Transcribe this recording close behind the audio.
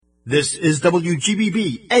This is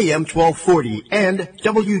WGBB AM 1240 and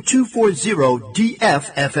W240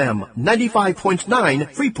 DFFM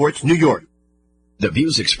 95.9 Freeport, New York. The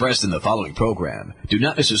views expressed in the following program do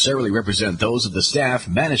not necessarily represent those of the staff,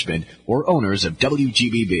 management, or owners of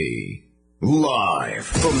WGBB. Live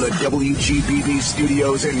from the WGBB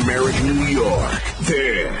studios in Merrick, New York,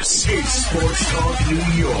 this is Sports Talk New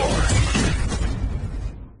York.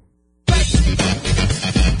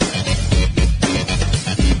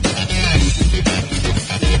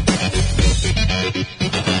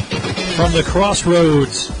 From the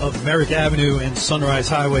crossroads of Merrick Avenue and Sunrise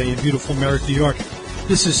Highway in beautiful Merrick, New York,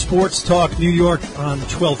 this is Sports Talk New York on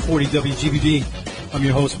 1240 WGBD. I'm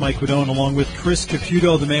your host, Mike Guidone, along with Chris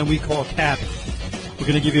Caputo, the man we call Cap. We're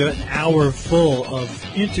going to give you an hour full of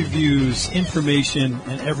interviews, information,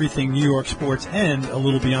 and everything New York sports and a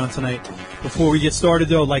little beyond tonight. Before we get started,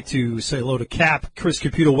 though, I'd like to say hello to Cap. Chris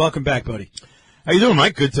Caputo, welcome back, buddy. How you doing,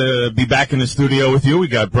 Mike? Good to be back in the studio with you. We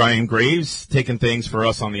got Brian Graves taking things for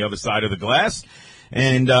us on the other side of the glass.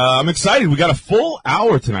 And I'm excited. We got a full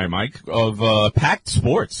hour tonight, Mike, of packed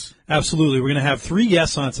sports. Absolutely. We're going to have three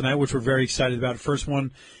guests on tonight, which we're very excited about. First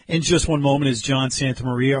one, in just one moment, is John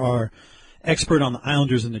Santamaria, our expert on the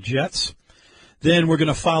Islanders and the Jets. Then we're going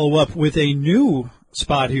to follow up with a new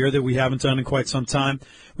spot here that we haven't done in quite some time.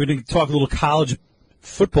 We're going to talk a little college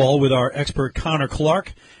football with our expert Connor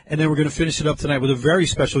Clark. And then we're going to finish it up tonight with a very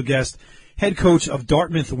special guest, head coach of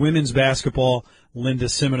Dartmouth women's basketball, Linda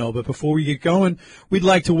Cimino. But before we get going, we'd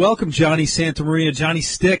like to welcome Johnny Santamaria, Johnny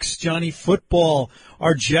Sticks, Johnny Football,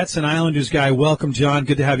 our Jets and Islanders guy. Welcome, John.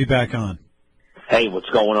 Good to have you back on. Hey, what's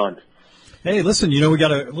going on? Hey, listen, we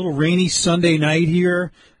got a little rainy Sunday night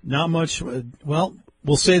here. Not much. Well,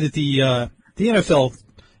 we'll say that the NFL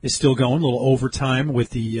is still going, a little overtime with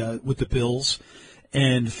the Bills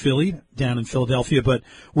and Philly down in Philadelphia. But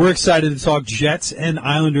we're excited to talk Jets and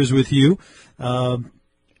Islanders with you.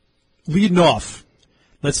 Leading off,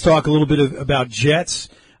 let's talk a little bit about Jets,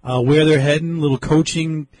 where they're heading, a little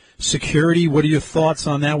coaching, security. What are your thoughts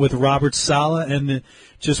on that with Robert Saleh and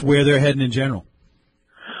just where they're heading in general?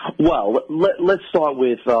 Well, let's start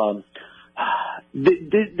with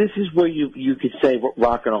this is where you could say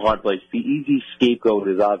rock and a hard place. The easy scapegoat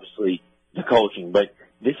is obviously the coaching, but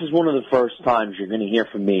this is one of the first times you're going to hear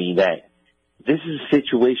from me that this is a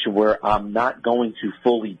situation where I'm not going to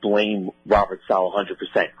fully blame Robert Saleh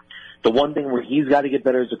 100%. The one thing where he's got to get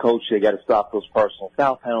better as a coach, they got to stop those personal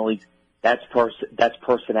foul penalties. That's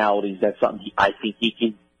personalities. That's something I think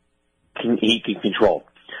he can control.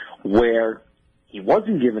 Where he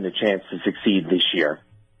wasn't given a chance to succeed this year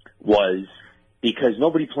was because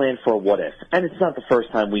nobody planned for a what if. And it's not the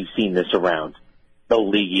first time we've seen this around the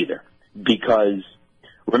league either. Because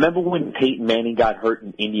remember when Peyton Manning got hurt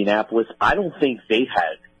in Indianapolis? I don't think they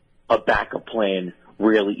had a backup plan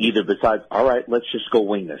really either besides, all right, let's just go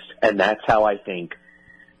wing this. And that's how I think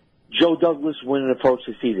Joe Douglas went and approached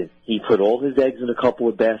the season. He put all his eggs in a couple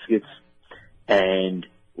of baskets, and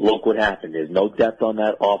look what happened. There's no depth on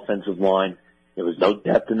that offensive line. There was no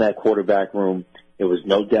depth in that quarterback room. There was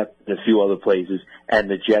no depth in a few other places. And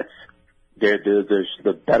the Jets, there's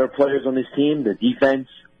the better players on this team, the defense,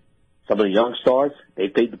 some of the young stars, they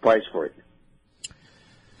paid the price for it.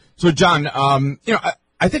 So, John,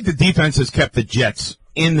 I think the defense has kept the Jets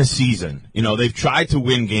in the season. They've tried to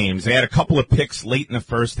win games. They had a couple of picks late in the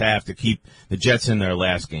first half to keep the Jets in their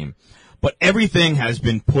last game. But everything has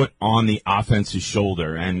been put on the offense's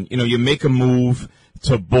shoulder. And, you make a move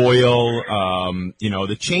to Boyle,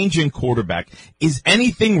 the change in quarterback. Is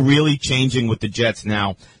anything really changing with the Jets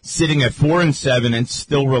now, sitting at 4-7 and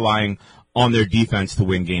still relying on their defense to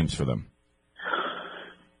win games for them?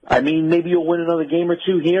 I mean, maybe you'll win another game or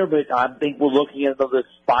two here, but I think we're looking at another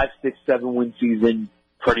 5, 6, 7 win season,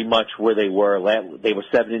 pretty much where they were. They were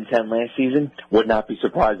 7-10 last season. Would not be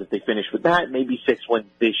surprised if they finished with that. Maybe 6 wins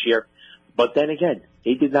this year. But then again,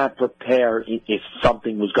 they did not prepare if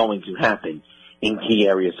something was going to happen in key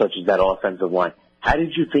areas such as that offensive line. How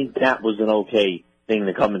did you think that was an okay thing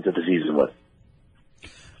to come into the season with?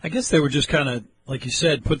 I guess they were just kind of, like you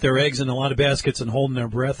said, put their eggs in a lot of baskets and holding their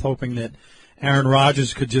breath, hoping that Aaron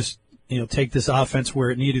Rodgers could just, take this offense where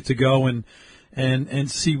it needed to go and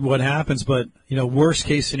see what happens. But, worst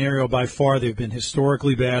case scenario by far, they've been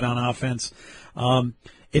historically bad on offense.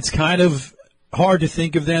 It's kind of hard to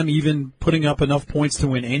think of them even putting up enough points to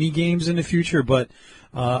win any games in the future. But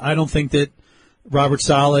I don't think that Robert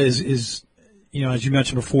Saleh is as you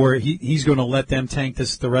mentioned before, he's going to let them tank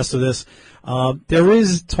the rest of this. There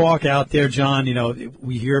is talk out there, John.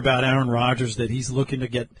 We hear about Aaron Rodgers that he's looking to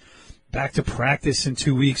get back to practice in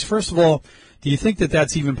 2 weeks. First of all, do you think that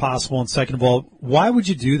that's even possible? And second of all, why would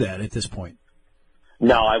you do that at this point?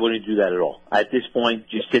 No, I wouldn't do that at all. At this point,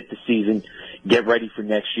 just sit the season, get ready for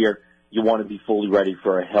next year. You want to be fully ready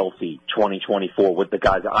for a healthy 2024 with the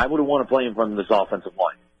guys. I wouldn't want to play in front of this offensive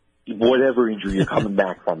line. Whatever injury you're coming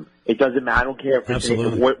back from. It doesn't matter. I don't care if it's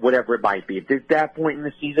whatever it might be. If it's that point in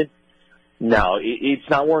the season, no, it's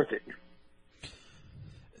not worth it.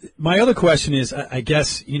 My other question is, I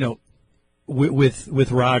guess,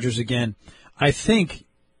 with Rodgers again, I think,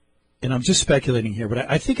 and I'm just speculating here, but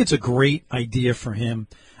I think it's a great idea for him,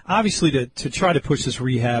 obviously, to try to push this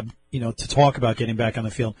rehab, to talk about getting back on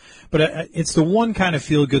the field. But it's the one kind of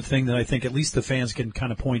feel-good thing that I think at least the fans can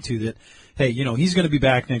kind of point to that, hey, he's going to be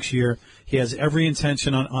back next year. He has every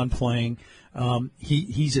intention on playing.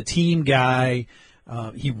 He's a team guy.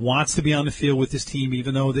 He wants to be on the field with his team,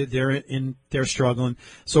 even though they're struggling.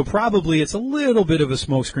 So probably it's a little bit of a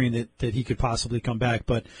smokescreen that he could possibly come back.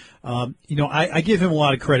 But I give him a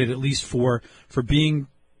lot of credit, at least for being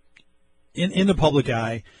in the public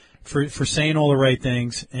eye, for saying all the right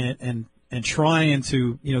things and trying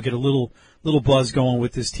to get a little buzz going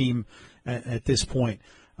with this team at this point.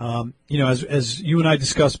 As you and I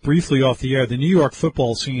discussed briefly off the air, the New York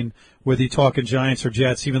football scene, whether you're talking Giants or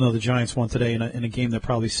Jets, even though the Giants won today in a game that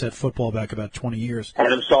probably set football back about 20 years.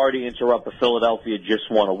 And I'm sorry to interrupt, but Philadelphia just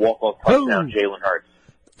won a walk-off touchdown, Jalen Hurts.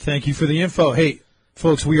 Thank you for the info. Hey,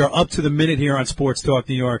 folks, we are up to the minute here on Sports Talk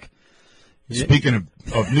New York. Speaking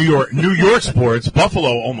of New York sports, Buffalo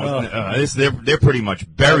almost they're pretty much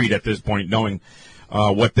buried at this point, knowing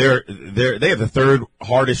what they have the third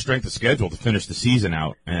hardest strength of schedule to finish the season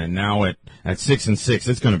out, and now at 6-6,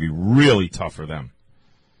 it's going to be really tough for them.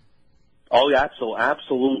 Oh, yeah,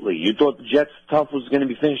 absolutely. You thought the Jets' tough was going to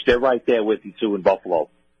be finished. They're right there with you, too, in Buffalo.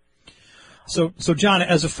 So, John,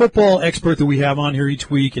 as a football expert that we have on here each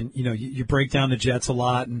week, and, you break down the Jets a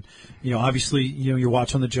lot, and, obviously, you're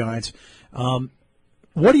watching the Giants.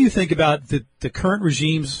 What do you think about the current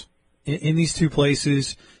regimes in these two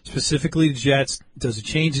places, specifically the Jets? Does a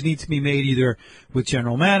change need to be made either with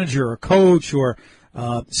general manager or coach, or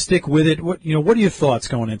stick with it? What are your thoughts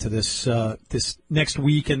going into this next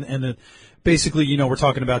week and basically we're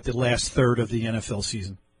talking about the last third of the NFL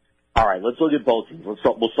season? All right, let's look at both teams. We'll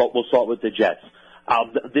start with the Jets.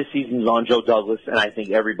 This season's on Joe Douglas, and I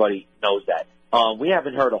think everybody knows that. We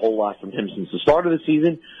haven't heard a whole lot from him since the start of the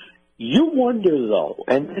season. You wonder, though,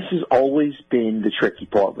 and this has always been the tricky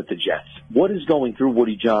part with the Jets, what is going through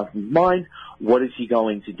Woody Johnson's mind? What is he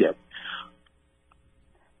going to do?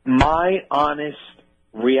 My honest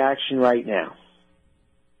reaction right now,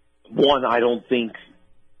 one, I don't think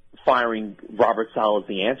firing Robert Saleh is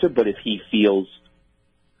the answer, but if he feels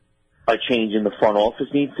a change in the front office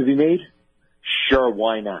needs to be made, sure,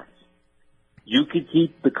 why not? You could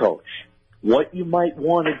keep the coach. What you might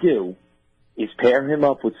want to do is pair him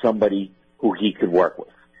up with somebody who he could work with.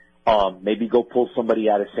 Maybe go pull somebody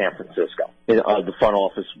out of San Francisco, the front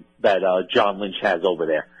office that John Lynch has over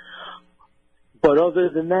there. But other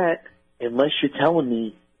than that, unless you're telling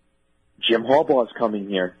me Jim Harbaugh's coming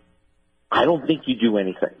here, I don't think you do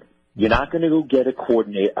anything. You're not going to go get a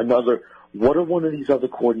coordinator, what are one of these other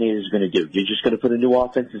coordinators going to do? You're just going to put a new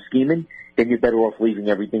offensive scheme in? Then you're better off leaving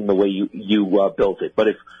everything the way you built it. But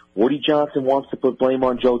if Woody Johnson wants to put blame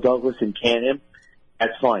on Joe Douglas and can him,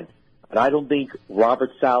 that's fine. But I don't think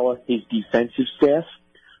Robert Saleh, his defensive staff,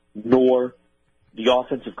 nor the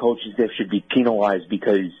offensive coaching staff should be penalized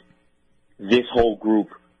because this whole group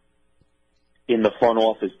in the front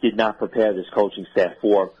office did not prepare this coaching staff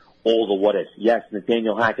for all the what-ifs. Yes,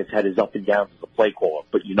 Nathaniel Hackett's had his up and downs as a play caller,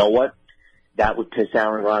 but you know what? That would piss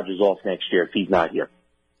Aaron Rodgers off next year if he's not here.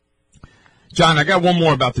 John, I got one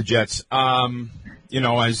more about the Jets.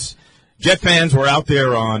 As Jet fans were out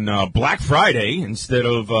there on Black Friday, instead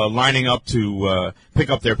of lining up to pick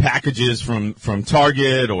up their packages from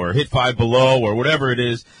Target or Hit Five Below or whatever it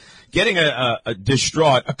is, getting a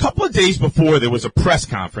distraught. A couple of days before, there was a press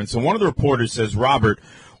conference, and one of the reporters says, Robert,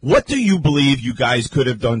 what do you believe you guys could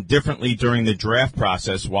have done differently during the draft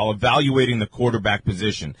process while evaluating the quarterback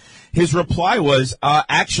position? His reply was,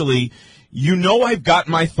 actually, I've got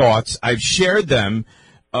my thoughts. I've shared them,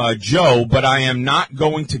 Joe, but I am not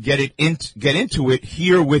going to get into it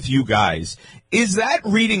here with you guys. Is that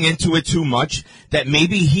reading into it too much, that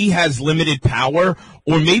maybe he has limited power,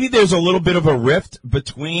 or maybe there's a little bit of a rift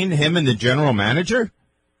between him and the general manager?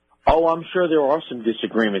 Oh, I'm sure there are some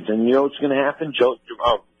disagreements, and you know what's going to happen? Joe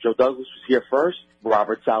Douglas was here first.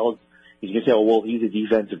 Robert Saleh, he's going to say, oh, well, he's a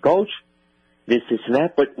defensive coach, this, and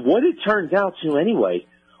that. But what it turns out to anyway,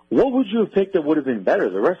 what would you have picked that would have been better?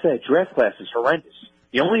 The rest of that draft class is horrendous.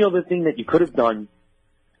 The only other thing that you could have done,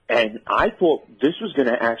 and I thought this was going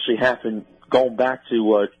to actually happen going back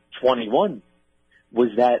to 21, was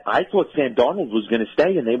that I thought Sam Darnold was going to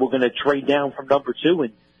stay and they were going to trade down from number 2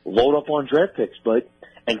 and load up on draft picks,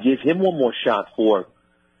 and give him one more shot for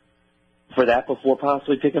that before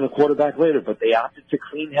possibly picking a quarterback later. But they opted to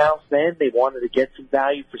clean house then. They wanted to get some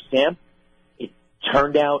value for Sam. It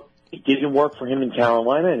turned out it didn't work for him in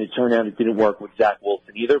Carolina, and it turned out it didn't work with Zach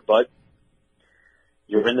Wilson either. But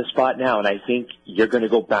you're in the spot now, and I think you're going to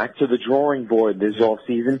go back to the drawing board this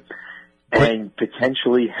offseason and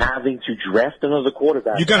potentially having to draft another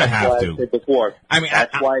quarterback. You're going to have to.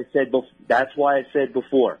 That's why I said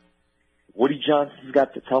before. Woody Johnson's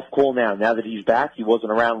got the tough call now. Now that he's back, he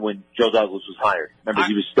wasn't around when Joe Douglas was hired. Remember,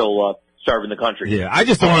 he was still serving the country. Yeah, I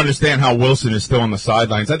just don't understand how Wilson is still on the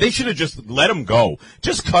sidelines. They should have just let him go.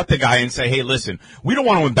 Just cut the guy and say, hey, listen, we don't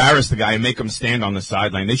want to embarrass the guy and make him stand on the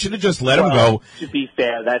sideline. They should have just let him go. To be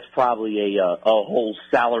fair, that's probably a whole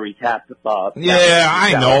salary cap.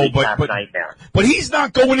 I know, nightmare. But he's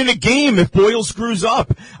not going in a game if Boyle screws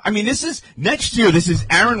up. I mean, next year, this is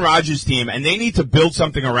Aaron Rodgers' team, and they need to build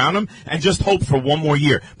something around him and just hope for one more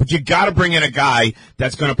year. But you got to bring in a guy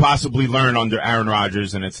that's going to possibly learn under Aaron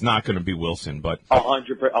Rodgers, and it's not going to be Wilson, but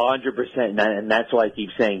 100%, and that's why I keep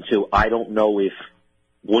saying too. I don't know if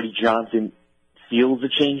Woody Johnson feels a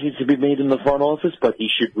change needs to be made in the front office, but he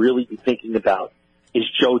should really be thinking about: is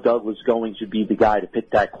Joe Douglas going to be the guy to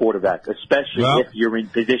pick that quarterback, especially if you're in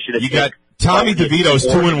position to? You got Tommy DeVito's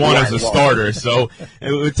 2-1 as a starter, so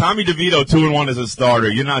with Tommy DeVito 2-1 as a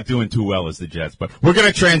starter, you're not doing too well as the Jets. But we're going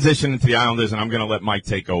to transition into the Islanders, and I'm going to let Mike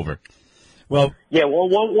take over. Well,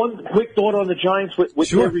 one quick thought on the Giants with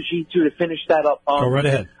their regime, too, to finish that up. Go right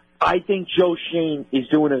ahead. I think Joe Shane is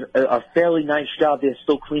doing a fairly nice job. They're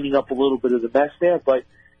still cleaning up a little bit of the mess there,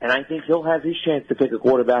 and I think he'll have his chance to pick a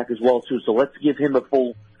quarterback as well, too. So let's give him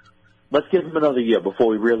another year before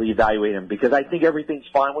we really evaluate him, because I think everything's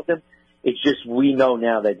fine with him. It's just we know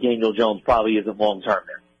now that Daniel Jones probably isn't long-term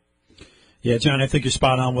there. Yeah, John, I think you're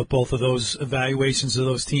spot on with both of those evaluations of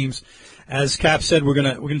those teams. As Cap said, we're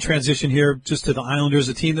gonna transition here just to the Islanders,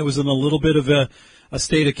 a team that was in a little bit of a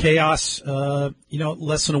state of chaos,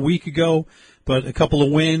 less than a week ago, but a couple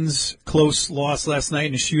of wins, close loss last night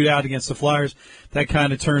in a shootout against the Flyers. That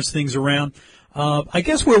kind of turns things around. I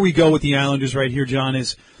guess where we go with the Islanders right here, John,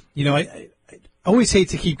 is, I always hate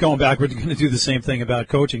to keep going back. We're going to do the same thing about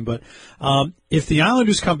coaching, but if the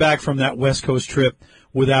Islanders come back from that West Coast trip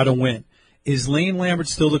without a win, is Lane Lambert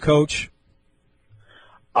still the coach?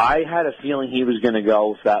 I had a feeling he was going to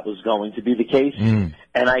go if that was going to be the case.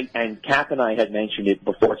 And Cap and I had mentioned it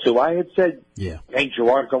before too. I had said, hey,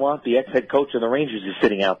 Gerard Gallant, the ex-head coach of the Rangers, is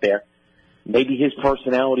sitting out there. Maybe his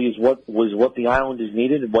personality is what the Islanders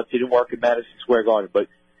needed and what didn't work at Madison Square Garden. But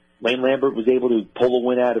Lane Lambert was able to pull a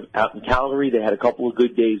win out in Calgary. They had a couple of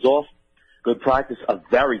good days off, good practice, a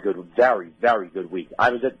very good, very, very good week. I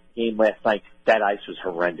was at the game last night. That ice was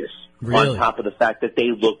horrendous. Really? On top of the fact that they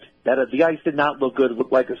looked better. The ice did not look good. It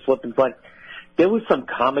looked like a slip and slide. There was some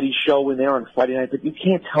comedy show in there on Friday night, but you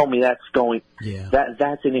can't tell me that's going. Yeah.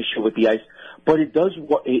 That's an issue with the ice. But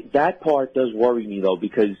that part does worry me though,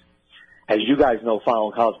 because as you guys know,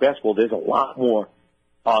 following college basketball, there's a lot more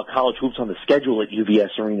college hoops on the schedule at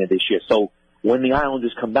UBS Arena this year. So when the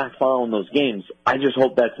Islanders come back following those games, I just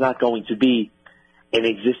hope that's not going to be an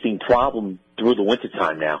existing problem through the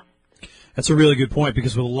wintertime now. That's a really good point,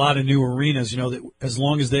 because with a lot of new arenas, that as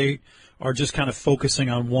long as they are just kind of focusing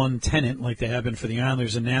on one tenant like they have been for the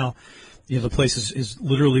Islanders, and now the place is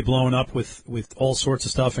literally blowing up with all sorts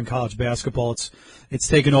of stuff in college basketball. It's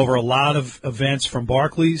taken over a lot of events from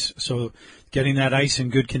Barclays, so getting that ice in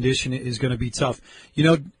good condition is going to be tough.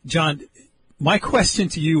 John, my question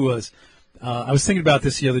to you was, I was thinking about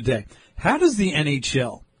this the other day. How does the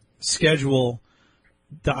NHL schedule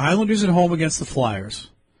the Islanders at home against the Flyers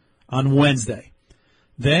on Wednesday?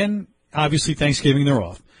 Then, obviously, Thanksgiving, they're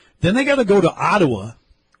off. Then they got to go to Ottawa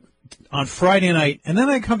on Friday night, and then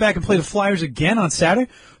they come back and play the Flyers again on Saturday.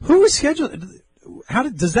 Who is scheduled?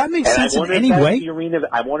 Does that make sense in any way?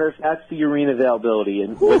 I wonder if that's the arena availability,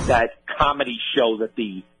 and with that comedy show that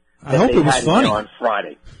I hope it was funny on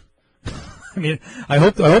Friday. I mean, I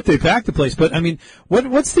hope they pack the place. But I mean, what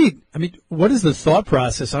is the thought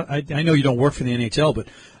process? I know you don't work for the NHL, but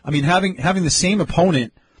I mean, having the same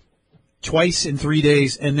opponent twice in 3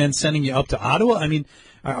 days and then sending you up to Ottawa. I mean,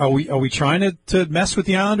 are we trying to mess with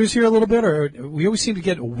the Islanders here a little bit, or we always seem to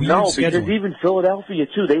get a weird schedule? No, because even Philadelphia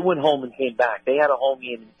too, they went home and came back. They had a home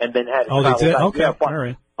game and then had they did? back. Okay, yeah, all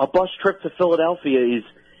right. A bus trip to Philadelphia is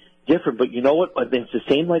different, but you know what? It's the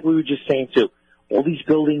same like we were just saying too. All these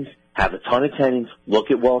buildings have a ton of tenants.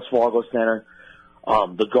 Look at Wells Fargo Center,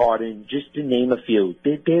 the Garden, just to name a few.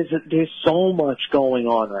 There's so much going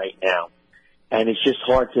on right now, and it's just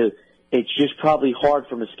hard to It's just probably hard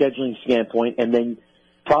from a scheduling standpoint. And then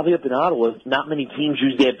probably up in Ottawa, not many teams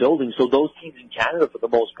use their buildings. So those teams in Canada, for the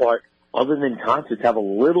most part, other than concerts, have a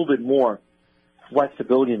little bit more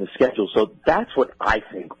flexibility in the schedule. So that's what I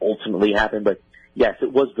think ultimately happened. But yes,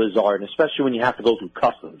 it was bizarre, and especially when you have to go through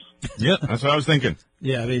customs. Yeah, that's what I was thinking.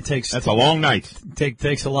 Yeah, I mean, that's a long night.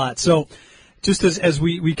 Takes a lot. So just as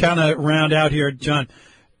we kind of round out here, John,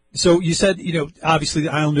 so you said, obviously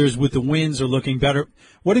the Islanders with the wins are looking better.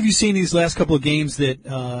 What have you seen these last couple of games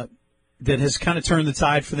that has kind of turned the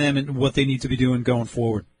tide for them and what they need to be doing going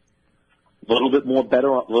forward? A little bit more better,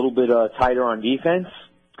 a little bit tighter on defense.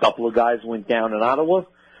 A couple of guys went down in Ottawa.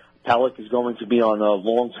 Pellick is going to be on a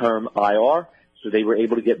long-term IR, so they were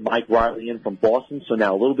able to get Mike Riley in from Boston. So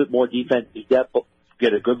now a little bit more defensive depth.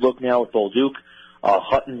 Get a good look now with Old Duke.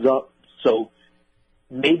 Hutton's up. So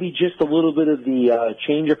maybe just a little bit of the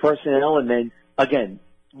change of personnel. And then, again,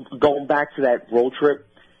 going back to that road trip,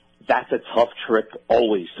 that's a tough trip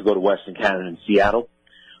always to go to Western Canada and Seattle.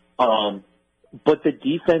 But the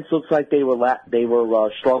defense looks like they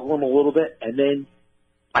were struggling a little bit. And then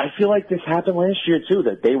I feel like this happened last year, too,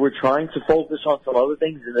 that they were trying to focus on some other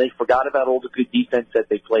things, and they forgot about all the good defense that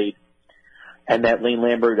they played and that Lane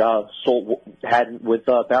Lambert had with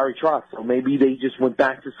Barry Trotz. So maybe they just went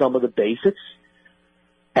back to some of the basics.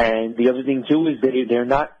 And the other thing, too, is they didn't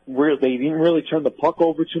really turn the puck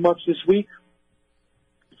over too much this week.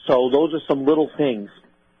 So those are some little things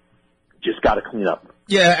just got to clean up.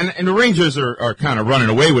 Yeah, and the Rangers are kind of running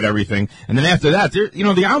away with everything. And then after that,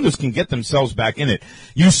 the Islanders can get themselves back in it.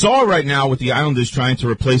 You saw right now with the Islanders trying to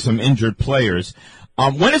replace some injured players.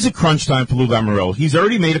 When is it crunch time for Lou Lamoriello? He's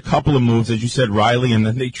already made a couple of moves, as you said, Riley, and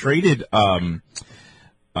then they traded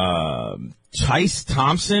Tice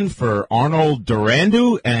Thompson for Arnold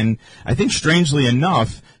Durandu, and I think strangely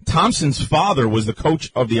enough, Thompson's father was the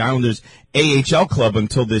coach of the Islanders AHL club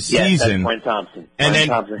until this season. That's Brent Thompson.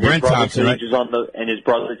 Brent Thompson, right? And his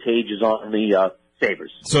brother Tage is on the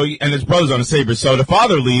Sabres. So, and his brother's on the Sabres. So the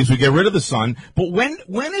father leaves, we get rid of the son. But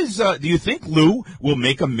when is, do you think Lou will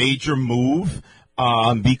make a major move,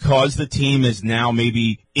 because the team is now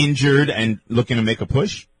maybe injured and looking to make a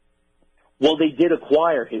push? Well, they did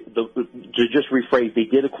acquire, to just rephrase, they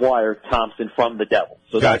did acquire Thompson from the Devils.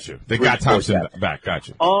 So gotcha. They got Thompson back.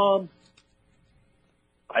 Gotcha. I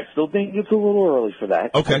still think it's a little early for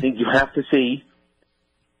that. Okay. I think you have to see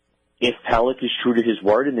if Pellick is true to his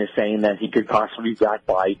word, and they're saying that he could possibly be back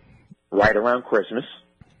by right around Christmas.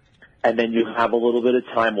 And then you have a little bit of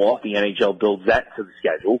time off. The NHL builds that to the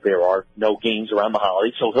schedule. There are no games around the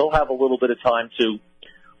holidays, so he'll have a little bit of time to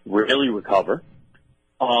really recover.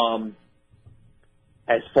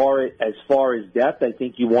 As far as depth, I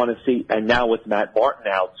think you want to see, and now with Matt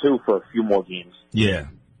Martin out too for a few more games. Yeah,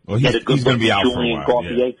 well, he's going to be out Julian for a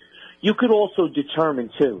while. Yeah. You could also determine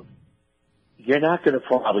too. You're not going to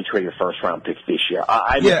probably trade your first round picks this year.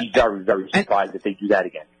 I would be very, very surprised if they do that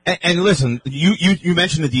again. And listen, you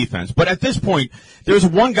mentioned the defense, but at this point, there's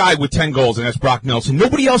one guy with 10 goals, and that's Brock Nelson.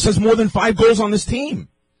 Nobody else has more than 5 goals on this team.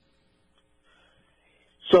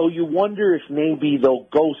 So you wonder if maybe they'll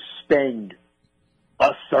go spend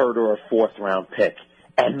a third or a fourth round pick,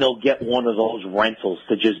 and they'll get one of those rentals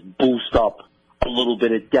to just boost up a little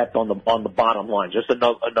bit of depth on the bottom line, just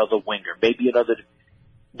another winger, maybe another.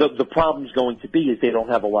 The problem's going to be is they don't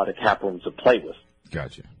have a lot of cap room to play with.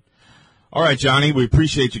 Gotcha. All right, Johnny, we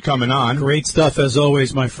appreciate you coming on. Great stuff as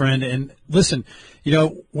always, my friend. And listen,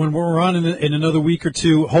 when we're on in another week or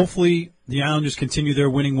two, hopefully the Islanders continue their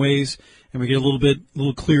winning ways and we get a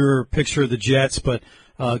little clearer picture of the Jets. But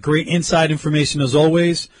great inside information as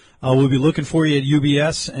always. We'll be looking for you at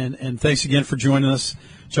UBS, and thanks again for joining us,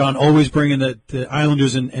 John. Always bringing the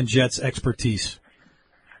Islanders and Jets expertise.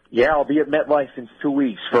 Yeah, I'll be at MetLife in 2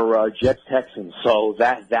 weeks for Jets Texans, so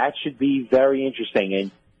that should be very interesting.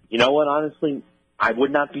 And you know what? Honestly, I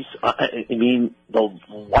would not be. I mean, the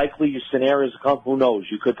likely scenarios come. Who knows?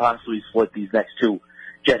 You could possibly split these next two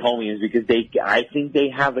Jet home games because I think they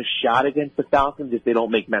have a shot against the Falcons if they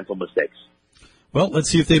don't make mental mistakes. Well, let's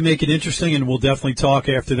see if they make it interesting, and we'll definitely talk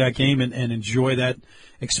after that game and enjoy that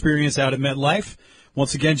experience out at MetLife.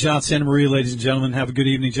 Once again, John Santamaria, ladies and gentlemen, have a good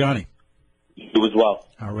evening, Johnny. You as well.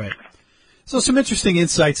 All right. So some interesting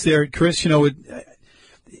insights there, Chris.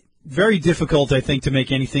 Very difficult, I think, to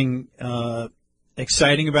make anything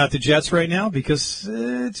exciting about the Jets right now because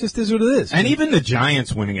it just is what it is. And even the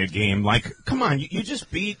Giants winning a game, come on, you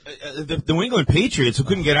just beat the New England Patriots who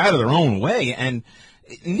couldn't get out of their own way, and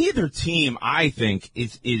neither team, I think,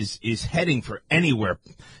 is heading for anywhere,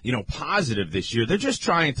 positive this year. They're just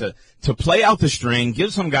trying to play out the string,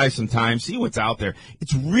 give some guys some time, see what's out there.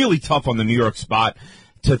 It's really tough on the New York spot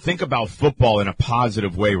to think about football in a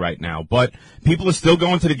positive way right now. But people are still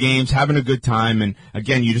going to the games, having a good time, and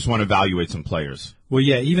again, you just want to evaluate some players. Well,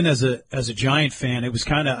 yeah, even as a Giant fan, it was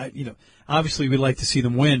kind of, obviously we'd like to see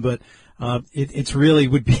them win, but it's really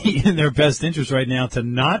would be in their best interest right now to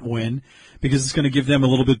not win, because it's going to give them a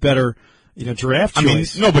little bit better, draft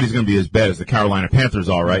choice. Nobody's going to be as bad as the Carolina Panthers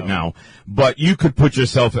are right now, but you could put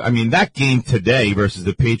yourself, that game today versus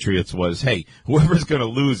the Patriots was, hey, whoever's going to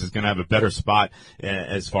lose is going to have a better spot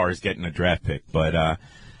as far as getting a draft pick. But,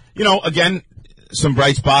 again, some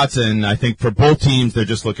bright spots, and I think for both teams, they're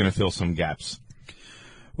just looking to fill some gaps.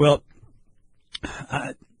 Well,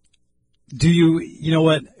 you know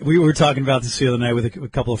what? We were talking about this the other night with a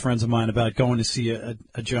couple of friends of mine about going to see a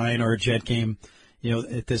Giant or a Jet game,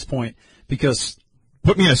 at this point, because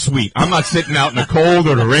put me in a suite. I'm not sitting out in the cold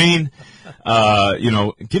or the rain.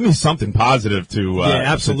 Give me something positive to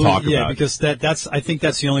absolutely. To talk about. Yeah, because that's I think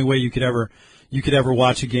that's the only way you could ever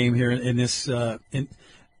watch a game here in this.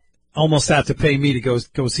 Almost have to pay me to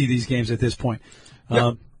go see these games at this point.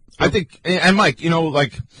 Yep. I think, and Mike, you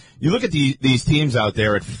look at these teams out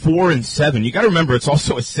there at 4-7. You got to remember, it's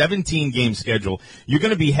also a 17-game schedule. You're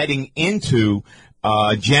going to be heading into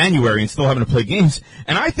January and still having to play games.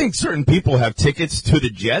 And I think certain people have tickets to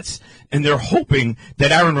the Jets, and they're hoping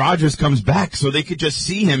that Aaron Rodgers comes back so they could just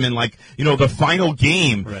see him in the final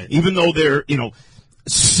game, right, even though they're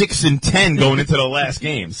 6-10 going into the last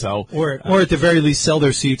game. So, or at the very least, sell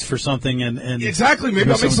their seats for something and exactly.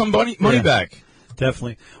 Maybe I'll make some money back.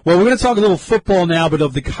 Definitely. Well, we're going to talk a little football now, but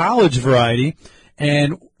of the college variety,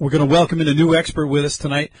 and we're going to welcome in a new expert with us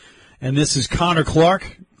tonight, and this is Connor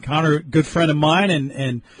Clark. Connor, good friend of mine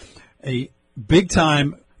and a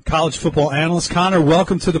big-time college football analyst. Connor,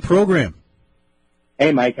 welcome to the program.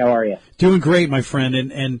 Hey, Mike, how are you? Doing great, my friend,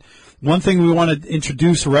 and one thing we want to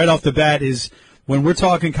introduce right off the bat is when we're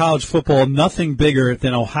talking college football, nothing bigger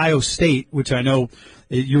than Ohio State, which I know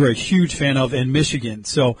you're a huge fan of, and Michigan.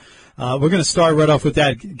 So we're going to start right off with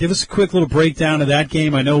that. Give us a quick little breakdown of that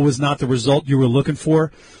game. I know it was not the result you were looking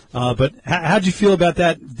for, but how'd you feel about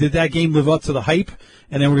that? Did that game live up to the hype?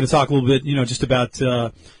 And then we're going to talk a little bit, just about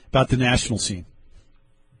the national scene.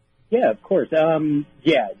 Yeah, of course. Not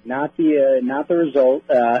the result.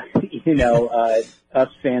 Us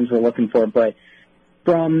fans were looking for, but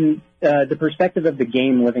from the perspective of the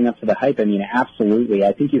game living up to the hype, absolutely.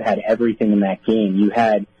 I think you had everything in that game. You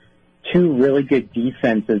had two really good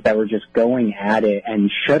defenses that were just going at it and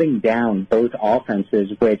shutting down both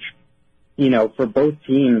offenses, which, for both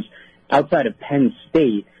teams outside of Penn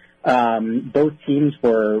State, both teams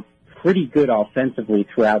were pretty good offensively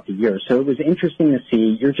throughout the year. So it was interesting to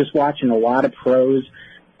see. You're just watching a lot of pros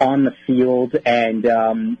on the field, and,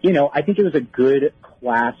 I think it was a good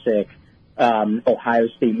classic Ohio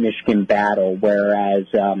State-Michigan battle, whereas,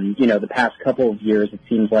 the past couple of years it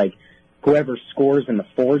seems like whoever scores in the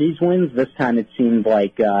 40s wins. This time it seemed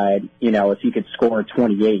like, if you could score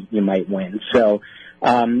 28, you might win. So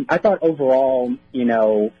I thought overall,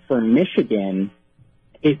 for Michigan,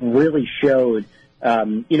 it really showed,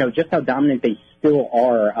 just how dominant they still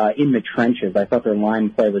are in the trenches. I thought their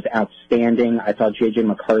line play was outstanding. I thought J.J.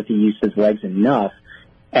 McCarthy used his legs enough.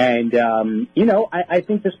 And, I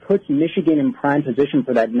think this puts Michigan in prime position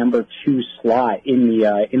for that number 2 slot in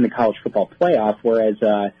the college football playoff, whereas,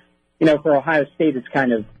 for Ohio State, it's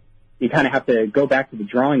you kind of have to go back to the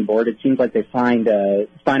drawing board. It seems like they find a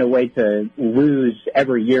way to lose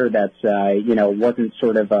every year that's, wasn't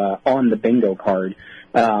sort of, on the bingo card.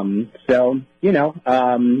 For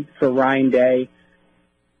Ryan Day,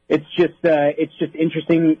 it's just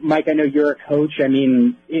interesting. Mike, I know you're a coach.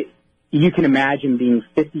 You can imagine being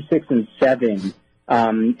 56-7,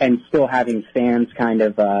 and still having fans kind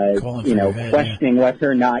of, questioning whether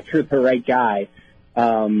or not you're the right guy.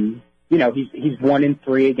 He's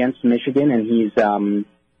 1-3 against Michigan, and he's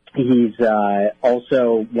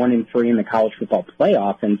also 1-3 in the college football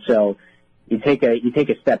playoff. And so you take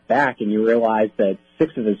a step back and you realize that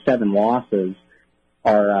 6 of his 7 losses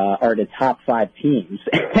are to top 5 teams,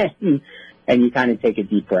 and you kind of take a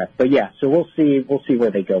deep breath. But yeah, so we'll see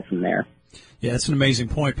where they go from there. Yeah, it's an amazing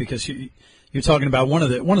point, because you're talking about one of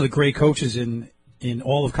the great coaches in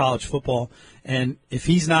all of college football, and if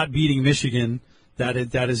he's not beating Michigan, that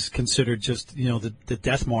is considered just the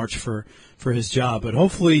death march for his job. But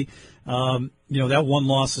hopefully, that one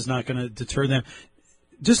loss is not going to deter them.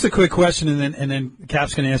 Just a quick question, and then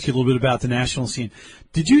Cap's going to ask you a little bit about the national scene.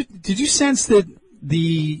 Did you sense that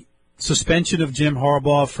the suspension of Jim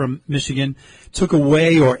Harbaugh from Michigan took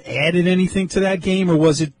away or added anything to that game, or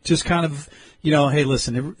was it just kind of, hey,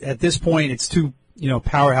 listen, at this point it's two,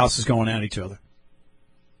 powerhouses going at each other?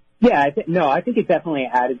 Yeah, I think it definitely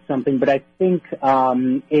added something, but I think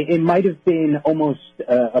it might have been almost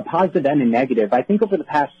a positive and a negative. I think over the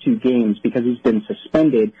past two games, because he's been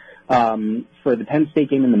suspended for the Penn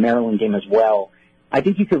State game and the Maryland game as well, I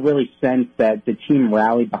think you could really sense that the team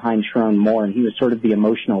rallied behind Sharon Moore, and he was sort of the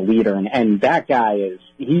emotional leader. And that guy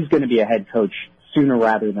he's going to be a head coach sooner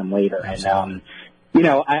rather than later. And,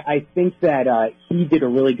 I think that he did a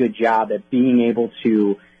really good job at being able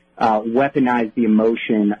to weaponize the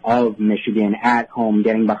emotion of Michigan at home,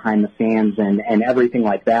 getting behind the fans and everything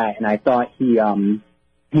like that. And I thought he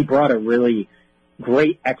brought a really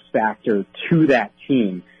great X factor to that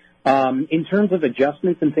team. In terms of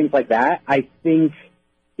adjustments and things like that, I think,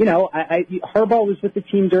 Harbaugh was with the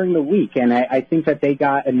team during the week, and I think that they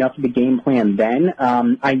got enough of the game plan then.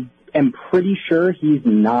 I am pretty sure he's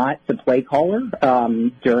not the play caller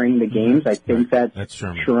during the games. I think that's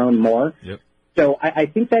Sharon Moore. Yep. So I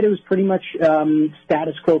think that it was pretty much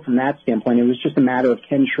status quo from that standpoint. It was just a matter of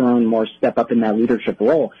can Sharon Moore step up in that leadership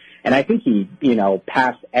role. And I think he,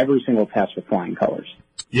 passed every single test with flying colors.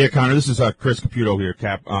 Yeah, Connor, this is Chris Caputo here,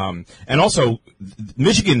 Cap. And also,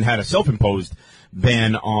 Michigan had a self-imposed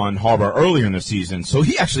ban on Harbaugh earlier in the season, so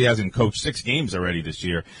he actually hasn't coached 6 games already this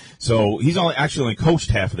year. So he's only coached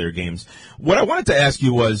half of their games. What I wanted to ask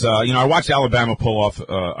you was, I watched Alabama pull off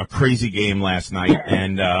a crazy game last night,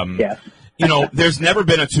 and yeah. There's never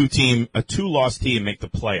been a two-loss team make the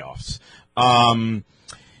playoffs.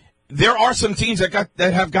 There are some teams that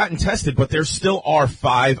have gotten tested, but there still are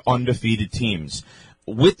 5 undefeated teams.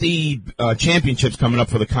 With the championships coming up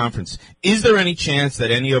for the conference, is there any chance that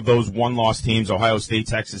any of those one-loss teams, Ohio State,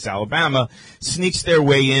 Texas, Alabama, sneaks their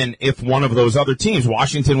way in if one of those other teams,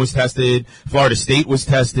 Washington was tested, Florida State was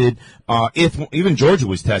tested, if even Georgia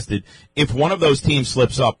was tested, if one of those teams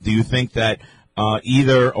slips up, do you think that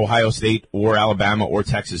either Ohio State or Alabama or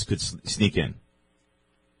Texas could sneak in?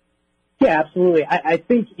 Yeah, absolutely. I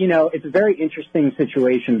think, it's a very interesting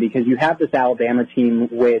situation because you have this Alabama team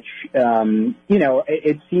which,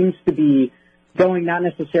 it seems to be going not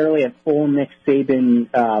necessarily at full Nick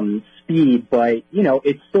Saban speed, but,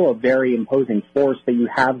 it's still a very imposing force that you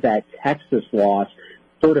have that Texas loss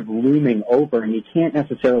sort of looming over, and you can't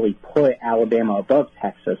necessarily put Alabama above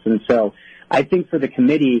Texas. And so I think for the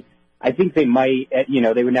committee, I think they might,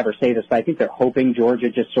 they would never say this, but I think they're hoping Georgia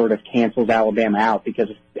just sort of cancels Alabama out because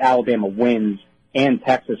if Alabama wins and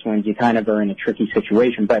Texas wins, you kind of are in a tricky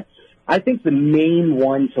situation. But I think the main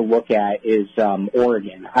one to look at is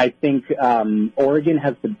Oregon. I think Oregon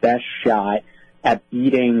has the best shot at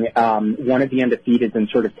beating one of the undefeateds and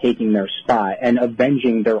sort of taking their spot and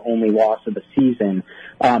avenging their only loss of the season,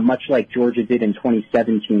 much like Georgia did in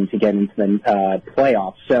 2017 to get into the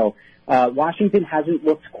playoffs. So Washington hasn't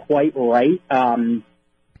looked quite right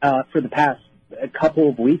for the past couple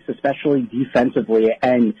of weeks, especially defensively.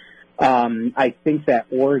 And I think that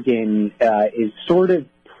Oregon is sort of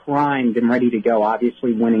primed and ready to go,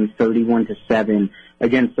 obviously winning 31-7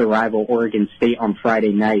 against their rival Oregon State on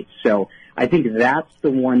Friday night. So I think that's the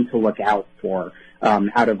one to look out for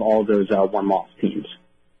out of all those one-loss teams.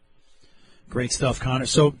 Great stuff, Connor.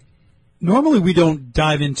 So normally we don't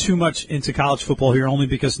dive in too much into college football here only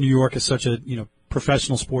because New York is such a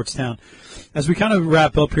professional sports town. As we kind of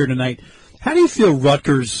wrap up here tonight, how do you feel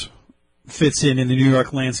Rutgers fits in the New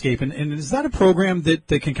York landscape? And is that a program that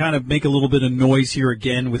can kind of make a little bit of noise here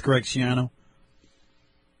again with Greg Schiano?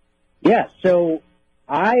 Yeah, so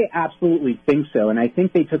I absolutely think so, and I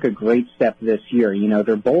think they took a great step this year.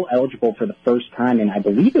 They're bowl eligible for the first time, and I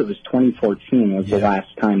believe it was 2014 was the last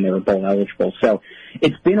time they were bowl eligible. So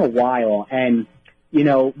it's been a while, and,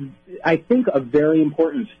 I think a very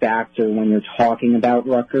important factor when you're talking about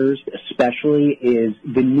Rutgers, especially, is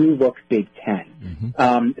the new look Big Ten.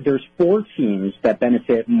 Mm-hmm. There's 4 teams that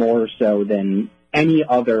benefit more so than any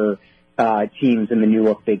other teams in the new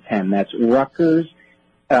look Big Ten. That's Rutgers,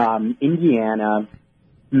 Indiana,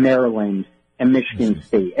 Maryland, and Michigan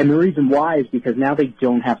State. And the reason why is because now they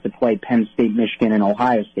don't have to play Penn State, Michigan, and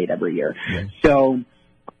Ohio State every year. Yeah. So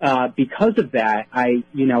because of that, I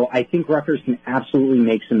think Rutgers can absolutely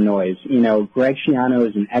make some noise. Greg Schiano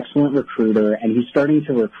is an excellent recruiter, and he's starting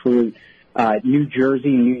to recruit New Jersey,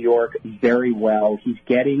 New York very well. He's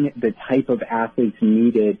getting the type of athletes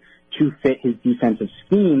needed to fit his defensive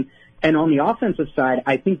scheme. And on the offensive side,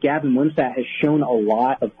 I think Gavin Wimsatt has shown a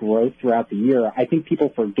lot of growth throughout the year. I think people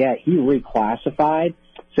forget he reclassified.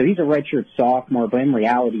 So he's a redshirt sophomore, but in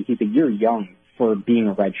reality, he's a year young for being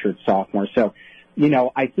a redshirt sophomore. So,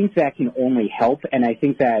 I think that can only help, and I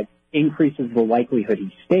think that increases the likelihood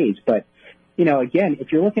he stays. But, again,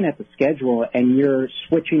 if you're looking at the schedule and you're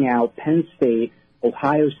switching out Penn State,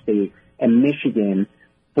 Ohio State, and Michigan,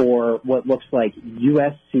 for what looks like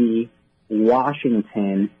USC,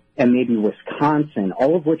 Washington, and maybe Wisconsin,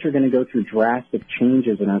 all of which are going to go through drastic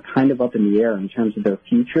changes and are kind of up in the air in terms of their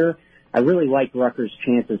future. I really like Rutgers'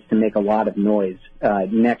 chances to make a lot of noise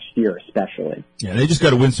next year, especially. Yeah, they just got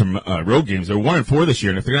to win some road games. They're 1-4 this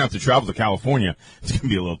year, and if they're going to have to travel to California, it's going to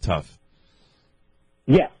be a little tough.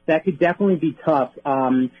 Yes, that could definitely be tough.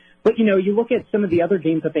 But, you know, you look at some of the other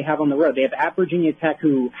games that they have on the road. They have at Virginia Tech,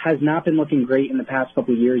 who has not been looking great in the past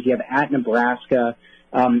couple of years. You have at Nebraska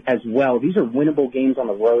as well. These are winnable games on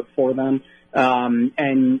the road for them.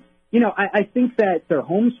 And, you know, I think that their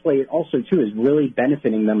home slate also, too, is really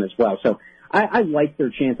benefiting them as well. So I like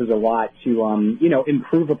their chances a lot to, you know,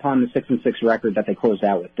 improve upon the 6-6 record that they closed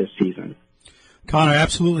out with this season. Connor,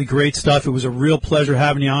 absolutely great stuff. It was a real pleasure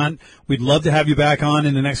having you on. We'd love to have you back on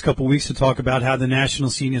in the next couple of weeks to talk about how the national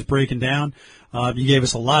scene is breaking down. You gave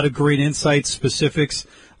us a lot of great insights, specifics.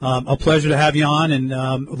 A pleasure to have you on, and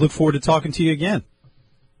look forward to talking to you again.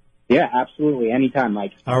 Yeah, absolutely. Anytime,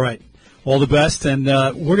 Mike. All right. All the best. And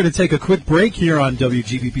we're going to take a quick break here on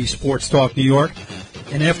WGBB Sports Talk New York.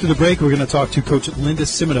 And after the break, we're going to talk to Coach Linda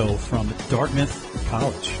Cimino from Dartmouth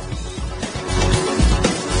College.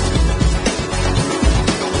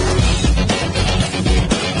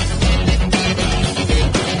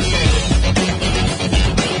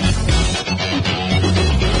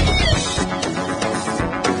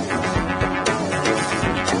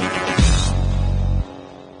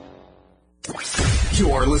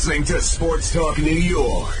 You're listening to Sports Talk New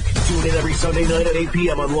York. Tune in every Sunday night at 8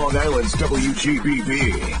 p.m. on Long Island's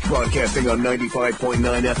WGBB. Broadcasting on 95.9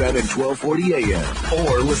 FM and 1240 AM.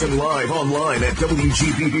 Or listen live online at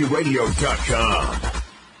WGBBradio.com.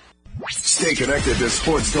 Stay connected to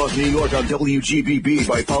Sports Talk New York on WGBB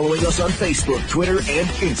by following us on Facebook, Twitter, and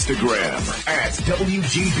Instagram at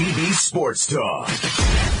WGBB Sports Talk.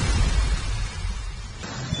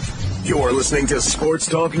 You're listening to Sports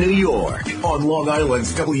Talk New York on Long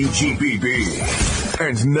Island's WGBB.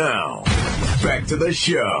 And now, back to the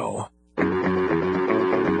show.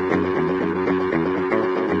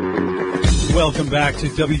 Welcome back to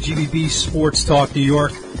WGBB Sports Talk New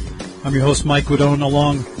York. I'm your host, Mike Guidone,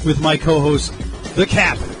 along with my co-host, the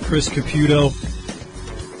Cap, Chris Caputo,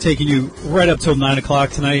 taking you right up till 9 o'clock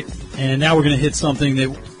tonight. And now we're going to hit something that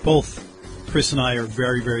both Chris and I are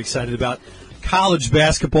very, very excited about. College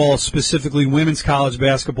basketball, specifically women's college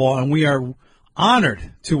basketball, and we are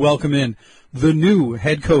honored to welcome in the new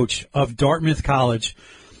head coach of Dartmouth College,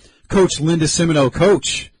 Coach Linda Cimino.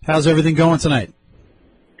 Coach, how's everything going tonight?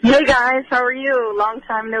 Hey guys, how are you? Long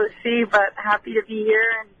time no see, but happy to be here,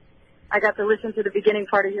 and I got to listen to the beginning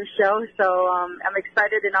part of your show, so I'm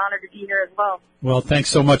excited and honored to be here as well. Well, thanks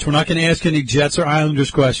so much. We're not going to ask any Jets or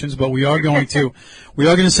Islanders questions, but we are going to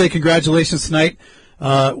say congratulations tonight.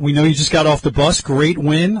 We know you just got off the bus. Great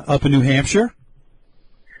win up in New Hampshire.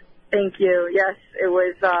 Thank you. Yes, it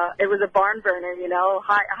was a barn burner, you know,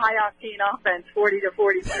 high octane offense,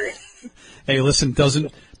 40-43. Hey, listen,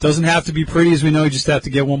 doesn't have to be pretty, as we know. You just have to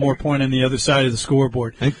get one more point on the other side of the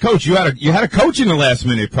scoreboard. And Coach, you had a coach in the last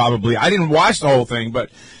minute probably. I didn't watch the whole thing, but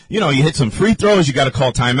you know, you hit some free throws, you got to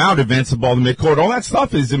call timeout, advance the ball to midcourt. All that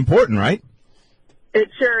stuff is important, right? It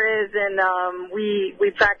sure is, and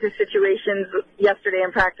we practiced situations yesterday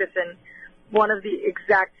in practice, and one of the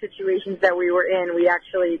exact situations that we were in, we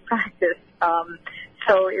actually practiced.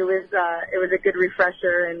 So it was a good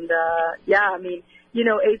refresher, and yeah, I mean, you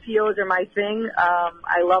know, APOs are my thing.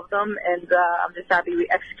 I love them, and I'm just happy we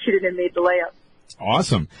executed and made the layup.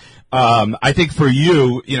 Awesome. I think for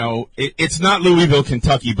you, you know, it's not Louisville,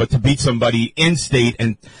 Kentucky, but to beat somebody in state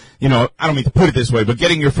and, you know, I don't mean to put it this way, but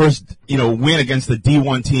getting your first, you know, win against the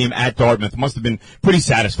D1 team at Dartmouth must have been pretty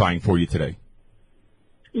satisfying for you today.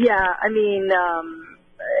 Yeah, I mean,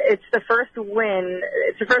 it's the first win.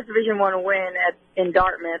 It's the first Division I win in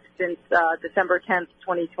Dartmouth since December 10th,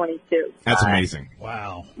 2022. That's amazing.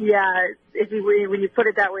 Wow. Yeah, when you put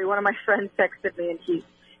it that way, one of my friends texted me,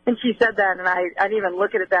 and she said that, and I didn't even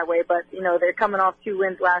look at it that way. But you know, they're coming off 2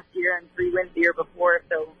 wins last year and 3 wins the year before.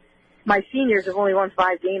 So my seniors have only won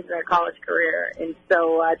 5 games in their college career, and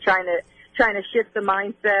so trying to shift the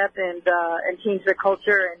mindset and change the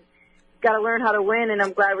culture and got to learn how to win, and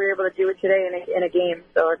I'm glad we were able to do it today in a game.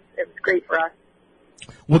 So it was great for us.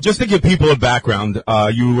 Well, just to give people a background,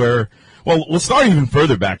 you were, well, let's start even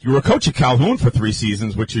further back. You were a coach at Calhoun for 3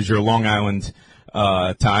 seasons, which is your Long Island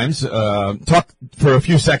times. Talk for a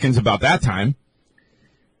few seconds about that time.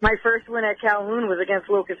 My first win at Calhoun was against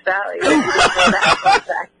Locust Valley.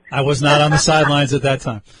 I was not on the sidelines at that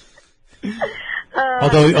time.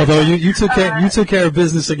 Although you took care of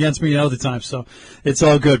business against me all the time, so it's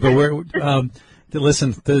all good. But we're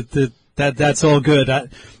listen, that That's all good.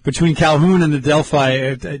 Between Calhoun and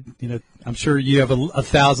Adelphi, I'm sure you have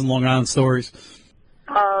 1,000 Long Island stories.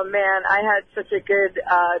 Oh man, I had such a good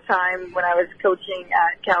time when I was coaching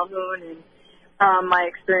at Calhoun and my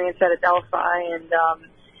experience at Adelphi, and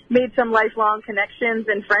made some lifelong connections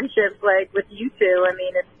and friendships like with you two. I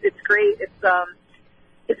mean, it's great.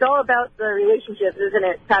 It's all about the relationships, isn't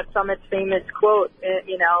it? Pat Summitt's famous quote.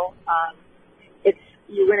 It's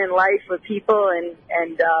you win in life with people,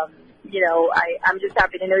 and I'm just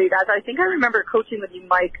happy to know you guys. I think I remember coaching with you,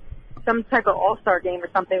 Mike, some type of all-star game or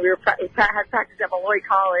something. We had practice at Malloy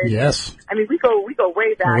College. Yes. I mean, we go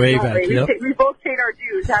way back. Way back. Yep. We both paid our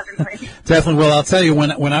dues, haven't we? Definitely. Well, I'll tell you,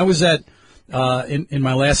 when I was at in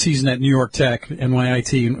my last season at New York Tech,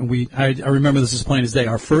 NYIT, and I remember this as plain as day.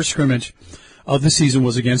 Our first scrimmage of the season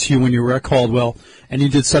was against you when you were at Caldwell, and you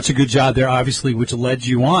did such a good job there, obviously, which led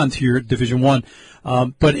you on to your Division I.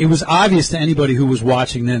 But it was obvious to anybody who was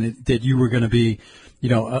watching then that you were going to be,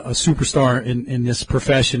 a superstar in this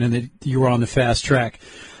profession, and that you were on the fast track.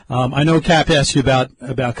 I know Cap asked you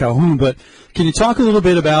about Calhoun, but can you talk a little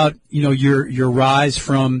bit about, your rise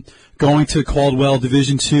from going to Caldwell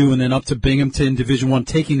Division II and then up to Binghamton Division I,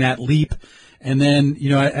 taking that leap, and then,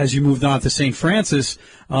 as you moved on to St. Francis,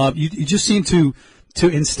 you just seem to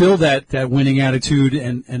instill that winning attitude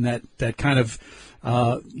and that kind of,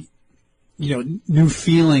 new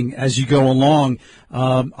feeling as you go along.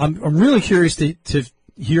 I'm really curious to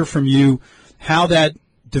hear from you how that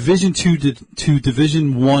Division II to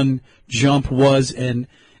Division I jump was, and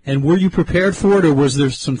were you prepared for it, or was there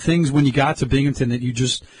some things when you got to Binghamton that you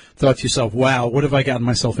just thought to yourself, wow, what have I gotten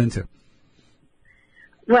myself into?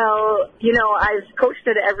 Well, I've coached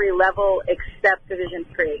at every level except Division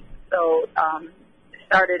III. So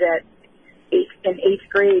started in 8th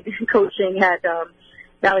grade coaching at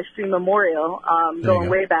Valley Stream Memorial, going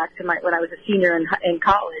way back to when I was a senior in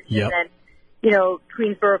college. Yep. And then,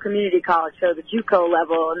 Queensboro Community College, so the JUCO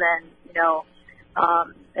level, and then,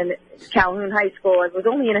 and Calhoun High School. I was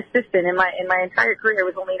only an assistant in my entire career. I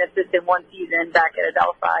was only an assistant one season back at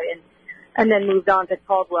Adelphi, and then moved on to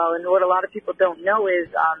Caldwell. And what a lot of people don't know is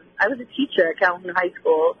I was a teacher at Calhoun High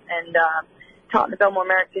School and taught in the Belmore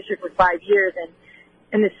Merrick District for 5 years.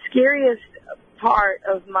 And the scariest part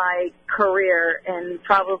of my career, and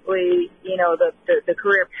probably the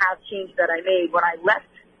career path change that I made when I left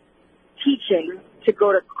teaching to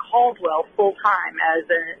go to Caldwell full time as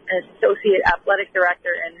an associate athletic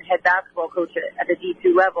director and head basketball coach at the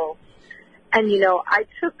D2 level. And I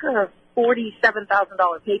took a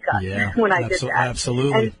 $47,000 pay cut when I did that.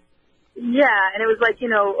 Absolutely. And it was like,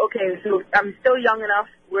 okay, so I'm still young enough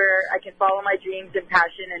where I can follow my dreams and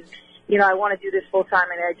passion, and I want to do this full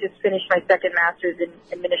time. And I just finished my second master's in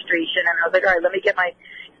administration, and I was like, all right, let me get my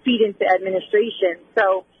feet into administration.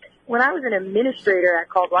 So when I was an administrator at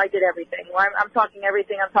Caldwell, I did everything. I'm talking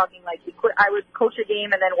everything. I'm talking like I would coach a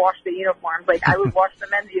game and then wash the uniforms. Like I would wash the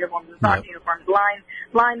men's uniforms, the soccer uniforms,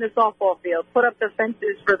 line the softball field, put up the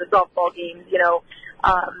fences for the softball games,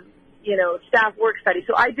 staff work study.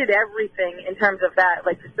 So I did everything in terms of that,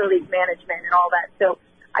 like facilities management and all that. So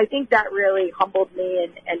I think that really humbled me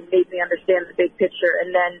and made me understand the big picture.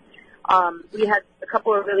 And then we had a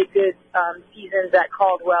couple of really good seasons at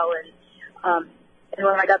Caldwell, and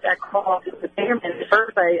when I got that call to the Binghamton, at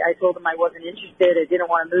first I told them I wasn't interested. I didn't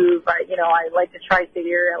want to move. I like the tri-state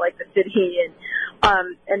area. I like the city.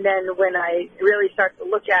 And then when I really started to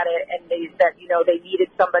look at it, and they said, they needed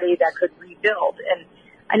somebody that could rebuild. And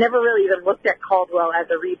I never really even looked at Caldwell as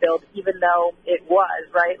a rebuild, even though it was,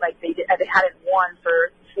 right? Like they hadn't won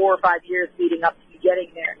for 4 or 5 years leading up to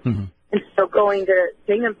getting there. Mm-hmm. And so going to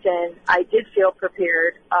Binghamton, I did feel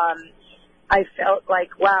prepared. I felt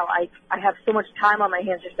like, wow, I have so much time on my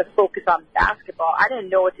hands just to focus on basketball. I didn't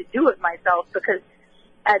know what to do with myself, because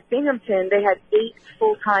at Binghamton they had 8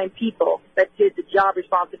 full-time people that did the job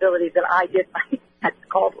responsibilities that I did at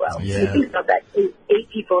Caldwell. Yeah. You think about that, 8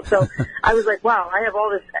 people. So I was like, wow, I have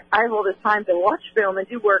all this time to watch film and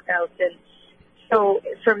do workouts. And so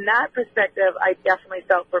from that perspective, I definitely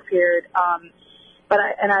felt prepared. But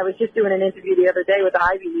I was just doing an interview the other day with the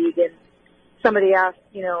Ivy League, and somebody asked,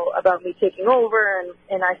 about me taking over,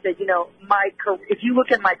 and I said, if you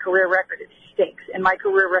look at my career record, it stinks, and my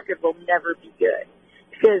career record will never be good,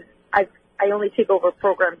 because I only take over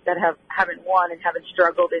programs that haven't won and haven't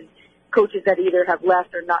struggled, and coaches that either have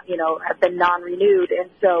left or not, have been non-renewed. And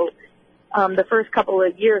so the first couple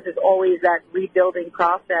of years is always that rebuilding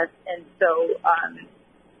process, and so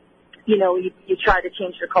you try to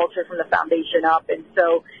change your culture from the foundation up. And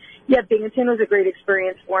so Binghamton was a great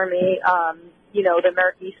experience for me. The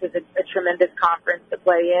American East was a tremendous conference to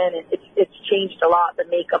play in, and it's changed a lot. The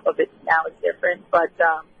makeup of it now is different, but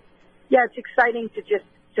yeah, it's exciting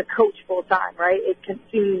to coach full time, right? It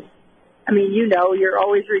consumes. I mean, you're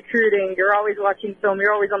always recruiting, you're always watching film,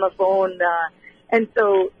 you're always on the phone, and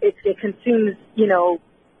so it consumes, 24/7.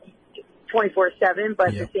 But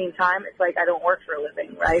at the same time, it's like I don't work for a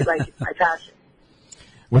living, right? Like it's my passion.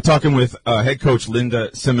 We're talking with head coach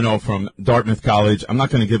Linda Cimino from Dartmouth College. I'm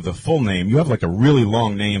not going to give the full name. You have like a really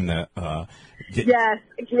long name that. Yes,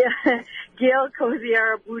 Gail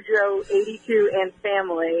Coziera Boudreaux, 82, and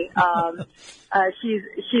family.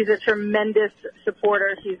 She's a tremendous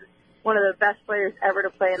supporter. She's one of the best players ever to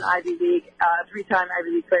play in Ivy League, 3-time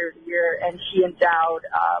Ivy League Player of the Year, and she endowed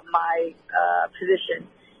my position.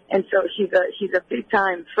 And so she's a big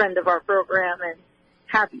time friend of our program, and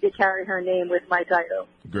happy to carry her name with my title.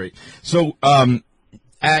 Great. So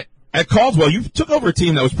at Caldwell, you took over a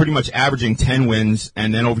team that was pretty much averaging 10 wins,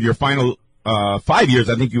 and then over your final 5 years,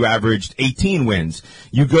 I think you averaged 18 wins.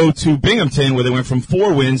 You go to Binghamton, where they went from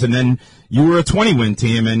 4 wins, and then you were a 20-win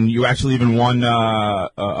team, and you actually even won a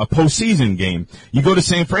postseason game. You go to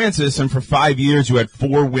St. Francis, and for 5 years, you had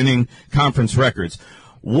 4 winning conference records.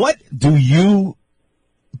 What do you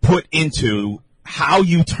put into how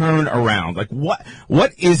you turn around? Like, what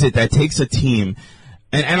is it that takes a team,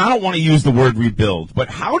 and I don't want to use the word rebuild, but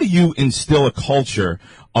how do you instill a culture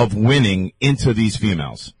of winning into these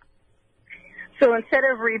females? So instead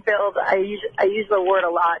of rebuild, I use the word a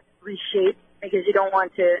lot, reshape, because you don't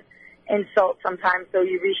want to insult sometimes, so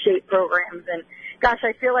you reshape programs. And gosh,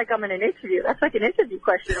 I feel like I'm in an interview. That's like an interview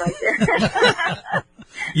question right there.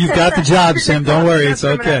 You've got the job, Sam. Don't worry, it's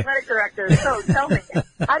okay. I'm an athletic director, so tell me,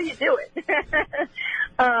 how do you do it?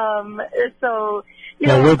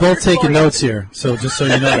 Well, we're both taking notes here, so just so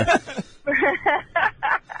you know.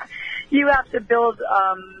 You have to build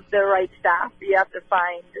the right staff. You have to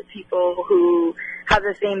find people who have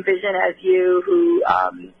the same vision as you, who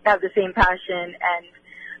have the same passion,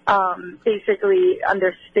 and basically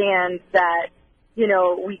understand that,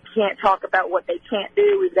 we can't talk about what they can't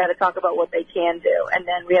do. We've got to talk about what they can do, and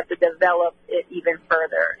then we have to develop it even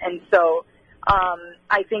further. And so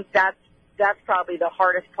I think that's probably the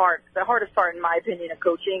hardest part. The hardest part, in my opinion, of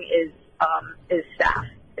coaching is staff,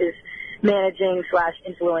 is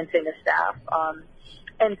managing/influencing the staff.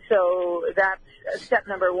 And so that's step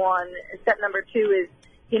number 1. Step number 2 is,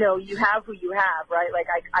 you have who you have, right? Like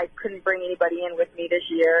I couldn't bring anybody in with me this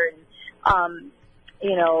year. And,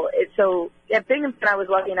 so at Binghamton, I was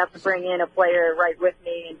lucky enough to bring in a player right with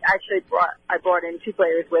me. And actually I brought in 2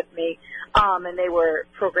 players with me, and they were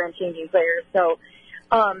program changing players. So,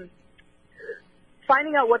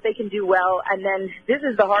 finding out what they can do well, and then this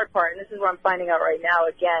is the hard part, and this is what I'm finding out right now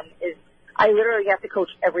again, is I literally have to coach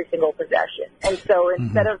every single possession. And so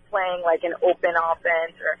instead of playing like an open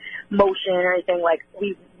offense or motion or anything, like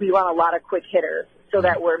we run a lot of quick hitters so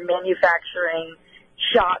that we're manufacturing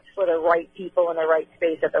shots for the right people in the right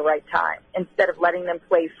space at the right time. Instead of letting them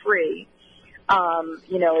play free,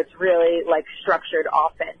 it's really like structured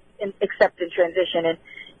offense, except in transition. And,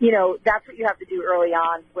 that's what you have to do early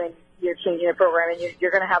on when you're changing the program, and you're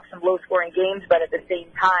going to have some low-scoring games, but at the same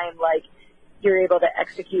time, like, you're able to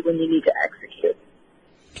execute when you need to execute.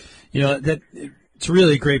 It's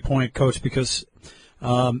really a great point, Coach, because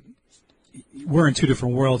we're in 2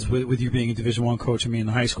 different worlds with you being a Division I coach and me in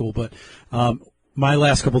high school. But my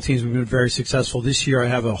last couple of teams have been very successful. This year I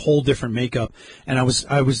have a whole different makeup, and I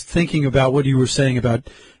was thinking about what you were saying about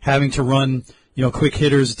having to run quick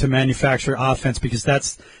hitters to manufacture offense, because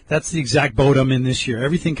that's the exact boat I'm in this year.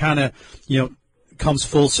 Everything kind of comes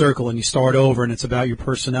full circle, and you start over, and it's about your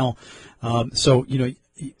personnel. So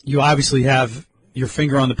you obviously have your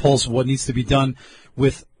finger on the pulse of what needs to be done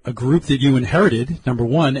with a group that you inherited, number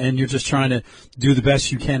one, and you're just trying to do the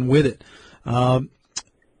best you can with it.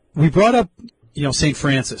 We brought up, St.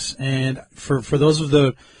 Francis, and for those of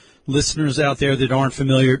the listeners out there that aren't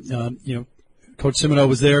familiar, Coach Cimino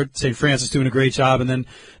was there, St. Francis doing a great job, and then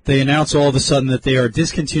they announced all of a sudden that they are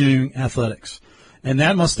discontinuing athletics. And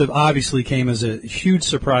that must have obviously came as a huge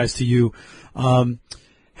surprise to you.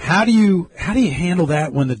 How do you handle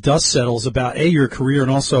that when the dust settles about your career, and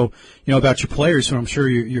also about your players, who I'm sure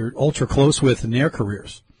you're ultra close with in their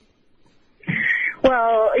careers?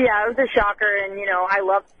 Well, yeah, it was a shocker, and I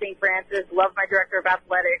loved St. Francis, loved my director of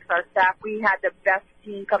athletics, our staff. We had the best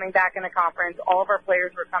team coming back in the conference. All of our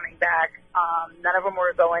players were coming back. None of them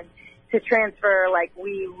were going to transfer. Like,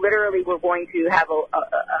 we literally were going to have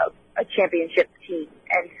a championship team,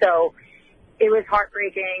 and so it was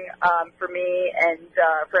heartbreaking for me and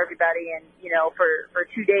for everybody. And for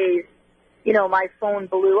 2 days, my phone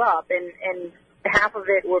blew up, and half of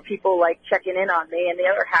it were people like checking in on me, and the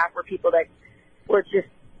other half were people that were just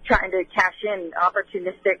trying to cash in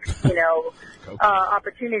opportunistic,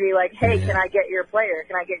 opportunity like, hey, can I get your player?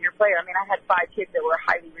 Can I get your player? I mean, I had 5 kids that were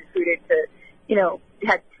highly recruited to,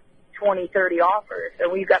 had 20, 30 offers.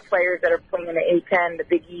 And we've got players that are playing in the A-10, the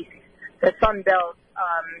Big East, the Sun Belt,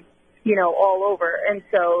 all over. And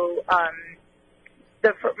so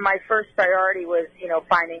my first priority was,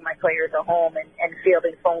 finding my players a home and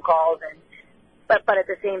fielding phone calls. But at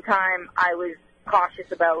the same time, I was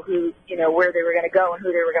cautious about who, where they were going to go and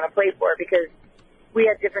who they were going to play for, because we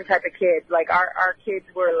had different type of kids. Like our kids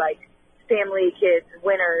were like family kids,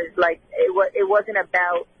 winners. Like it wasn't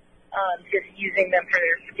about just using them for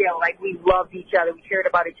their skill. Like we loved each other. We cared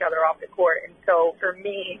about each other off the court. And so for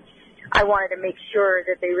me, I wanted to make sure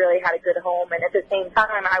that they really had a good home. And at the same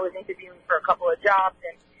time, I was interviewing for a couple of jobs,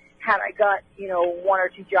 and had I got, 1 or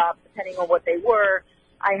 2 jobs, depending on what they were,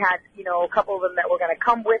 I had, a couple of them that were going to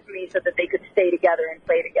come with me so that they could stay together and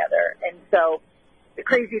play together. And so the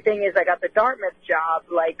crazy thing is I got the Dartmouth job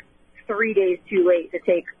like 3 days too late to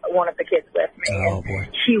take one of the kids with me. Oh, boy.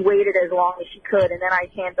 She waited as long as she could, and then I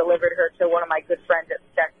hand-delivered her to one of my good friends at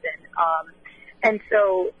Stetson. And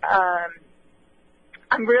so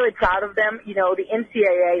I'm really proud of them. The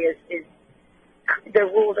NCAA is the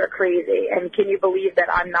rules are crazy, and can you believe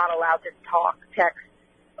that I'm not allowed to talk, text,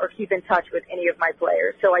 or keep in touch with any of my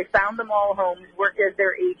players? So I found them all homes, worked as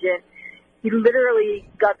their agent. He literally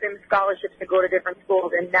got them scholarships to go to different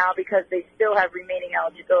schools, and now because they still have remaining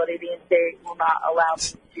eligibility, the NCAA will not allow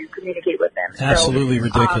me to communicate with them. Absolutely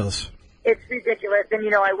ridiculous. It's ridiculous,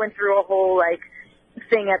 and I went through a whole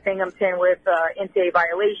thing at Binghamton with NCAA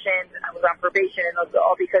violations, and I was on probation, and those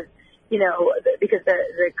all because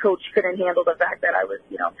the coach couldn't handle the fact that I was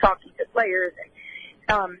talking to players. And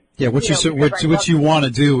what you want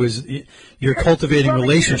to do is you're cultivating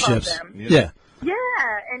relationships. Yeah,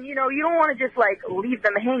 and you don't want to just leave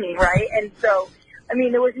them hanging, right? And so, I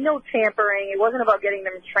mean, there was no tampering. It wasn't about getting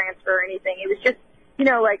them to transfer or anything. It was just,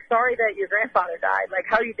 sorry that your grandfather died. Like,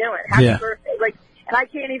 how are you doing? Happy birthday. And I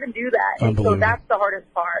can't even do that. And so that's the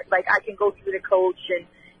hardest part. I can go through the coach and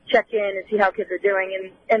check in and see how kids are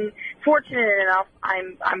doing. And fortunate enough,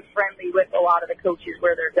 I'm friendly with a lot of the coaches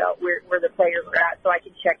where the players are at, so I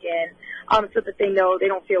can check in, so that they know they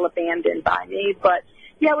don't feel abandoned by me. But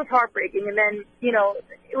yeah, it was heartbreaking. And then,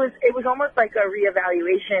 it was almost like a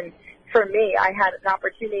reevaluation for me. I had an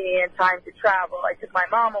opportunity and time to travel. I took my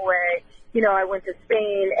mom away. I went to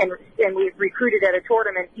Spain and we recruited at a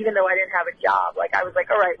tournament, even though I didn't have a job. I was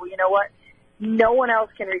like, all right, well, you know what? No one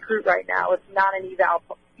else can recruit right now. It's not an eval,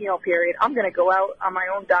 period. I'm going to go out on my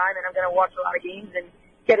own dime, and I'm going to watch a lot of games and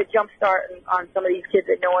get a jump start on some of these kids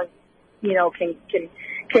that no one,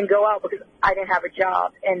 can go out, because I didn't have a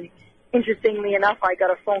job. And interestingly enough, I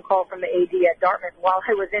got a phone call from the AD at Dartmouth while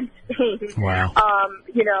I was in Spain. Wow.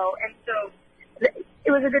 And so it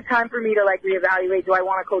was a good time for me to reevaluate. Do I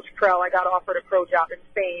want to coach pro? I got offered a pro job in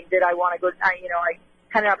Spain. Did I want to go? I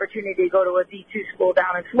had an opportunity to go to a D2 school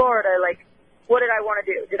down in Florida. What did I want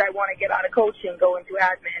to do? Did I want to get out of coaching, go into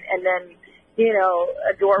admin? And then,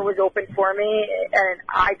 a door was open for me, and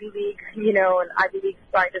Ivy League, Ivy League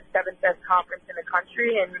signed the 7th best conference in the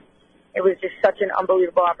country, and it was just such an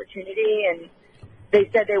unbelievable opportunity. And they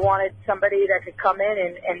said they wanted somebody that could come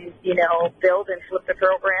in and build and flip the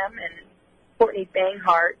program. And Courtney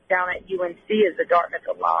Banghart down at UNC is a Dartmouth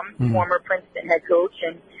alum, former Princeton head coach,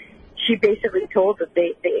 and she basically told the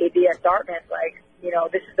AD at Dartmouth,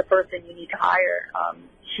 this is the person you need to hire.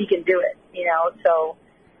 She can do it, So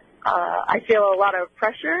I feel a lot of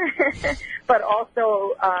pressure, but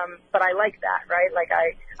also, but I like that, right?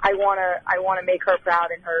 I want to make her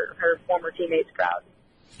proud and her former teammates proud.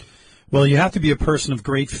 Well, you have to be a person of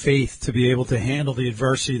great faith to be able to handle the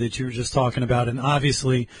adversity that you were just talking about, and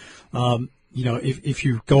obviously, if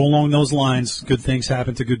you go along those lines, good things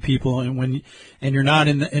happen to good people, and you're not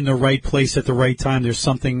in the right place at the right time, there's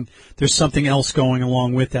something else going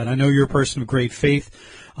along with that. I know you're a person of great faith.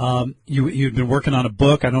 You've been working on a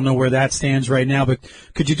book. I don't know where that stands right now, but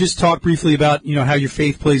could you just talk briefly about how your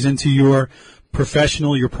faith plays into your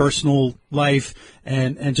professional, your personal life,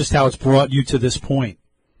 and just how it's brought you to this point?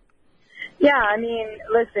 Yeah, I mean,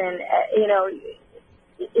 listen,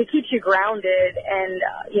 it keeps you grounded, and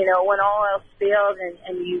when all else fails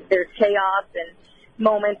and there's chaos and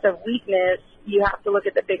moments of weakness, you have to look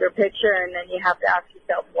at the bigger picture, and then you have to ask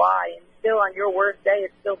yourself why. And still, on your worst day,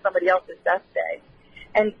 it's still somebody else's best day.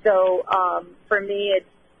 And so, for me,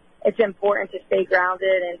 it's important to stay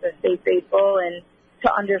grounded and to stay faithful, and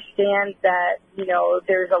to understand that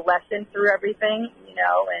there's a lesson through everything.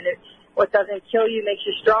 And what doesn't kill you makes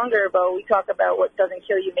you stronger. But we talk about what doesn't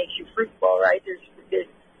kill you makes you fruitful, right?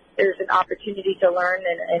 There's an opportunity to learn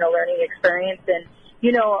and a learning experience. And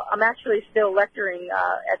I'm actually still lecturing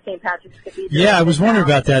at St. Patrick's Cathedral. Yeah, I was wondering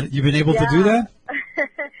about that. You've been able to do that?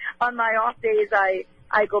 On my off days, I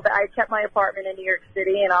go back. I kept my apartment in New York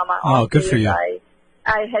City, and on my off good days, for you.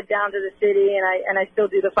 I head down to the city, and I still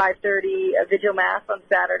do the 5:30 vigil mass on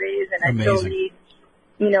Saturdays, and I still read,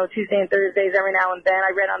 Tuesday and Thursdays every now and then.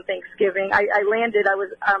 I read on Thanksgiving. I landed. I was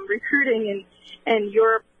recruiting in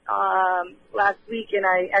Europe last week, and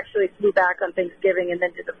I actually flew back on Thanksgiving and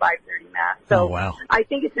then did the 5:30 mass. So wow. I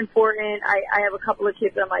think it's important. I have a couple of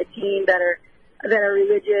kids on my team that are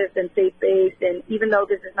religious and faith-based, and even though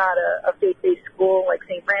this is not a faith-based school like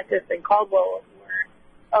St. Francis and Caldwell,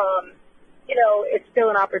 it's still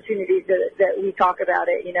an opportunity that we talk about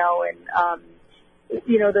it,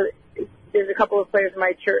 there's a couple of players in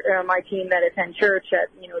my team that attend church at,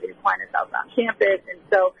 the Aquinas Southbound campus, and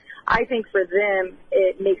so I think for them,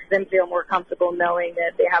 it makes them feel more comfortable knowing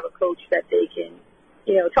that they have a coach that they can,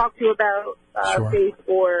 talk to about faith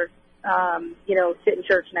or, sit in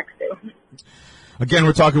church next to. Again,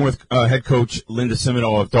 we're talking with head coach Linda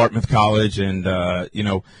Cimino of Dartmouth College, and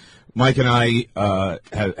Mike and I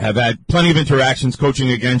have had plenty of interactions coaching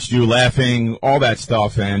against you, laughing, all that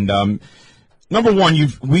stuff. And number one,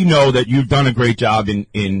 we know that you've done a great job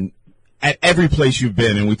at every place you've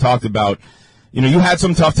been, and we talked about, you had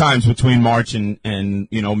some tough times between March and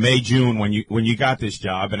May, June when you got this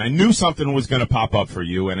job, and I knew something was going to pop up for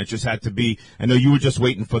you, and it just had to be. I know you were just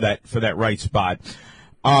waiting for that right spot.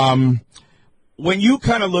 When you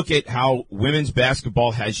kind of look at how women's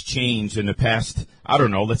basketball has changed in the past, I don't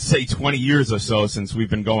know, let's say 20 years or so since we've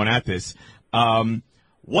been going at this,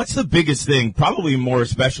 what's the biggest thing, probably more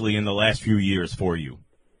especially in the last few years for you?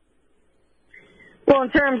 Well, in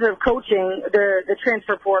terms of coaching, the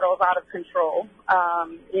transfer portal is out of control.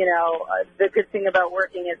 The good thing about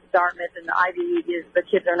working at Dartmouth and the Ivy League is the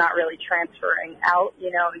kids are not really transferring out.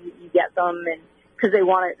 You get them and because they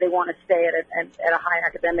want to stay at a high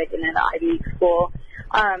academic and an Ivy League school.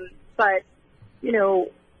 But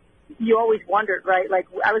you always wondered, right? Like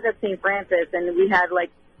I was at St. Francis and we had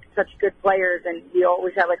like such good players, and you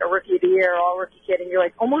always had like a rookie of the year, all rookie kid, and you're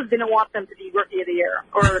like almost didn't want them to be rookie of the year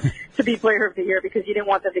or to be player of the year because you didn't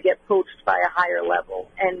want them to get poached by a higher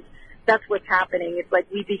level. And that's what's happening. It's like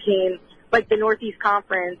we became like the Northeast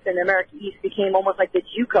Conference and the America East became almost like the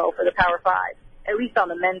JUCO for the Power Five, at least on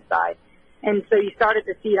the men's side. And so you started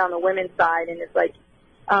to see it on the women's side, and it's like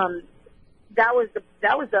that was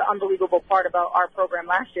the unbelievable part about our program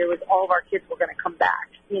last year was all of our kids were going to come back,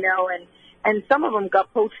 and some of them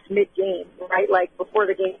got poached mid-game, right? Like before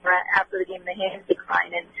the game, after the game, the hands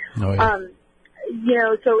decline, and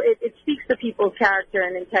so it speaks to people's character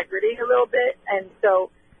and integrity a little bit, and so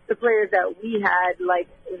the players that we had, like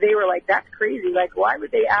they were like, that's crazy, like why would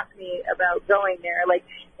they ask me about going there?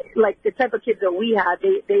 Like the type of kids that we had,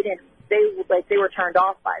 they were turned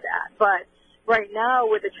off by that. But right now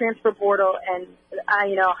with the transfer portal and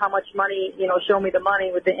how much money, show me the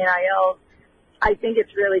money with the NIL, I think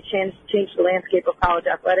it's really changed the landscape of college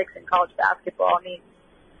athletics and college basketball. I mean,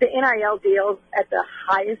 the NIL deals at the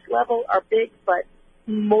highest level are big, but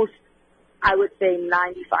most, I would say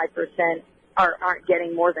 95% aren't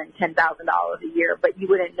getting more than $10,000 a year. But you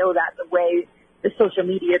wouldn't know that the way the social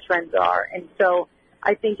media trends are. And so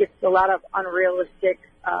I think it's a lot of unrealistic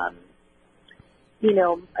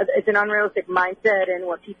it's an unrealistic mindset and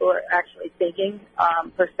what people are actually thinking,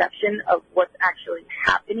 perception of what's actually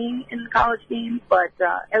happening in the college game. But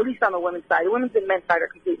at least on the women's side, the women's and men's side are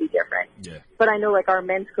completely different. Yeah. But I know, like our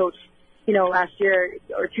men's coach, last year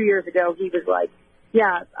or 2 years ago, he was like,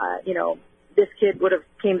 this kid would have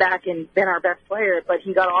came back and been our best player, but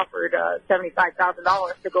he got offered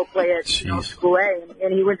 $75,000 to go play at School A,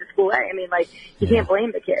 and he went to School A. I mean, like you can't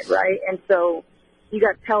blame the kid, right? And so. You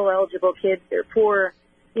got Pell-eligible kids, they're poor,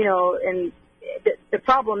 and the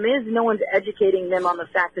problem is no one's educating them on the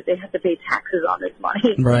fact that they have to pay taxes on this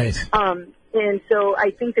money. Right. And so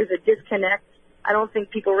I think there's a disconnect. I don't think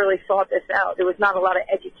people really thought this out. There was not a lot of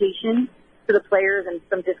education for the players and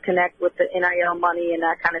some disconnect with the NIL money and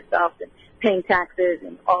that kind of stuff and paying taxes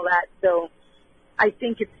and all that. So I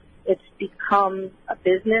think it's become a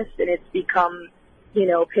business and it's become,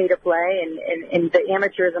 pay to play and the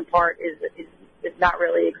amateurism part is not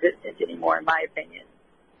really existent anymore, in my opinion.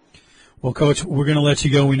 Well, Coach, we're going to let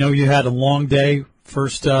you go. We know you had a long day.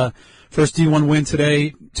 First D1 win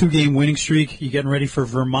today, 2-game winning streak. You're getting ready for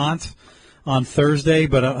Vermont on Thursday,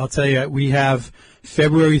 but I'll tell you, we have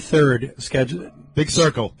February 3rd scheduled. Big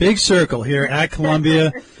circle here at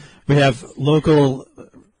Columbia. We have local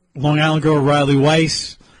Long Island girl Riley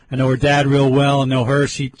Weiss. I know her dad real well. I know her.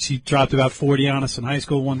 She dropped about 40 on us in high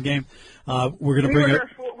school one game. We're going to bring her.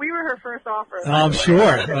 We were her first offer. I'm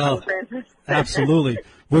sure. Well, absolutely.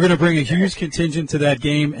 We're going to bring a huge contingent to that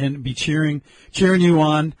game and be cheering you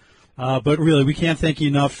on. But really, we can't thank you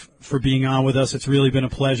enough for being on with us. It's really been a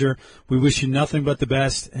pleasure. We wish you nothing but the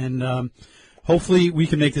best, and hopefully we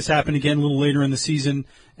can make this happen again a little later in the season.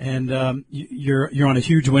 And you're on a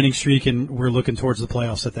huge winning streak, and we're looking towards the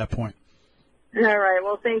playoffs at that point. All right.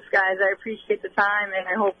 Well, thanks, guys. I appreciate the time, and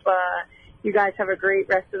I hope you guys have a great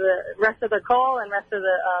rest of the call and rest of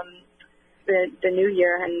the new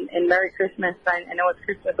year, and Merry Christmas. I know it's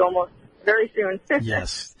Christmas almost very soon.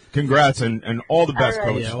 Yes. Congrats and all the best,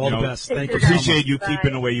 Coach. Yeah, all the best. Thank you. Appreciate you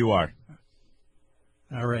keeping the way you are.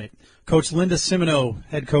 All right. Coach Linda Cimino,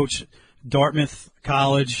 head coach, Dartmouth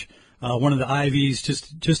College, one of the Ivies,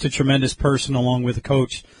 just a tremendous person along with the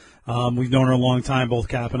coach. We've known her a long time, both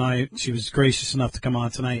Cap and I. She was gracious enough to come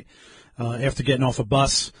on tonight after getting off a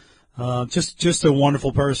bus. Just a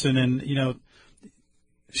wonderful person. And,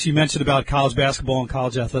 she mentioned about college basketball and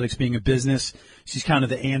college athletics being a business. She's kind of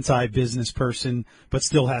the anti-business person, but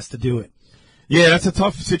still has to do it. Yeah, that's a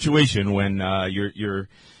tough situation when you're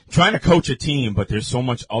trying to coach a team, but there's so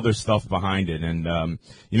much other stuff behind it. And,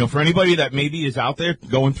 for anybody that maybe is out there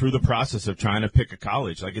going through the process of trying to pick a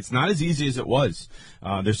college, like it's not as easy as it was.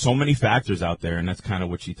 There's so many factors out there, and that's kind of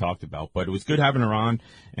what she talked about. But it was good having her on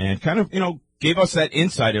and kind of, gave us that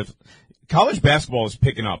insight of college basketball is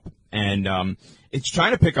picking up. And it's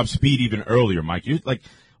trying to pick up speed even earlier, Mike.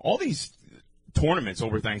 All these tournaments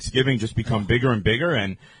over Thanksgiving just become bigger and bigger,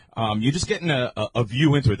 and you're just getting a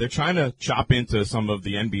view into it. They're trying to chop into some of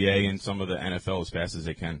the NBA and some of the NFL as fast as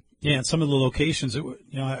they can. Yeah, and some of the locations.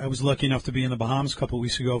 I was lucky enough to be in the Bahamas a couple of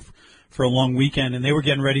weeks ago for a long weekend, and they were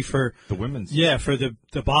getting ready for the women's. Yeah, for the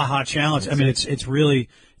Baja Challenge.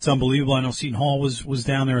 It's unbelievable. I know Seton Hall was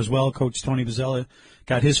down there as well. Coach Tony Bozzella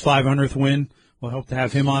got his 500th win. We'll hope to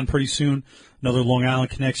have him on pretty soon. Another Long Island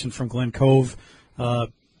connection from Glen Cove.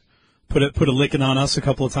 Put a licking on us a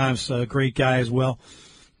couple of times. Great guy as well.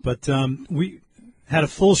 But we had a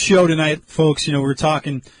full show tonight, folks. We were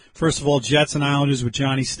talking, first of all, Jets and Islanders with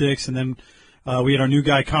Johnny Sticks, and then we had our new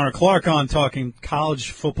guy, Connor Clark, on talking college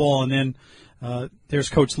football, and then there's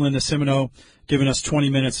Coach Linda Cimino giving us 20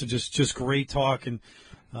 minutes of just great talk. And,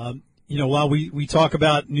 while we talk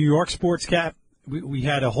about New York sports, Cap, we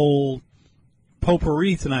had a whole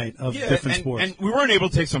potpourri tonight of different sports. And we weren't able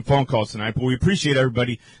to take some phone calls tonight, but we appreciate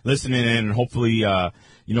everybody listening in, and hopefully,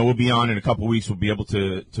 we'll be on in a couple of weeks. We'll be able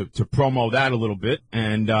to promo that a little bit.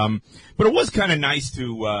 And, but it was kind of nice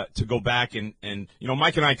to go back and,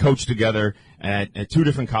 Mike and I coached together at two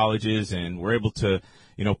different colleges, and we're able to,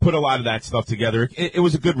 put a lot of that stuff together. It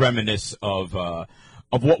was a good reminiscence of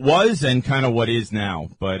what was and kind of what is now.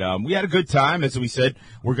 But we had a good time. As we said,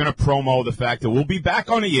 we're going to promo the fact that we'll be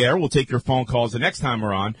back on the air. We'll take your phone calls the next time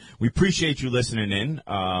we're on. We appreciate you listening in.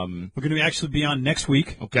 We're going to actually be on next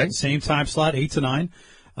week. Okay. Same time slot, 8 to 9.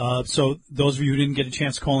 So those of you who didn't get a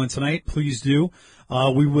chance to call in tonight, please do.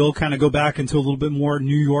 We will kind of go back into a little bit more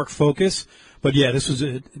New York focus. But, yeah, this was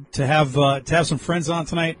to have some friends on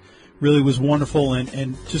tonight really was wonderful,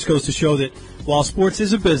 and just goes to show that while sports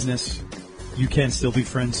is a business, you can still be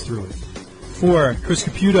friends through it. For Chris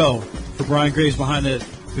Caputo, for Brian Graves behind the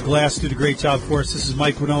glass, did a great job for us. This is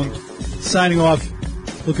Mike Guidone signing off.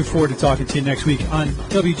 Looking forward to talking to you next week on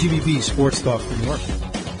WGBB Sports Talk New York.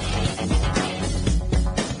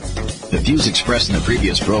 The views expressed in the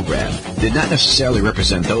previous program did not necessarily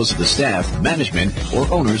represent those of the staff, management,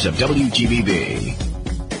 or owners of WGBB.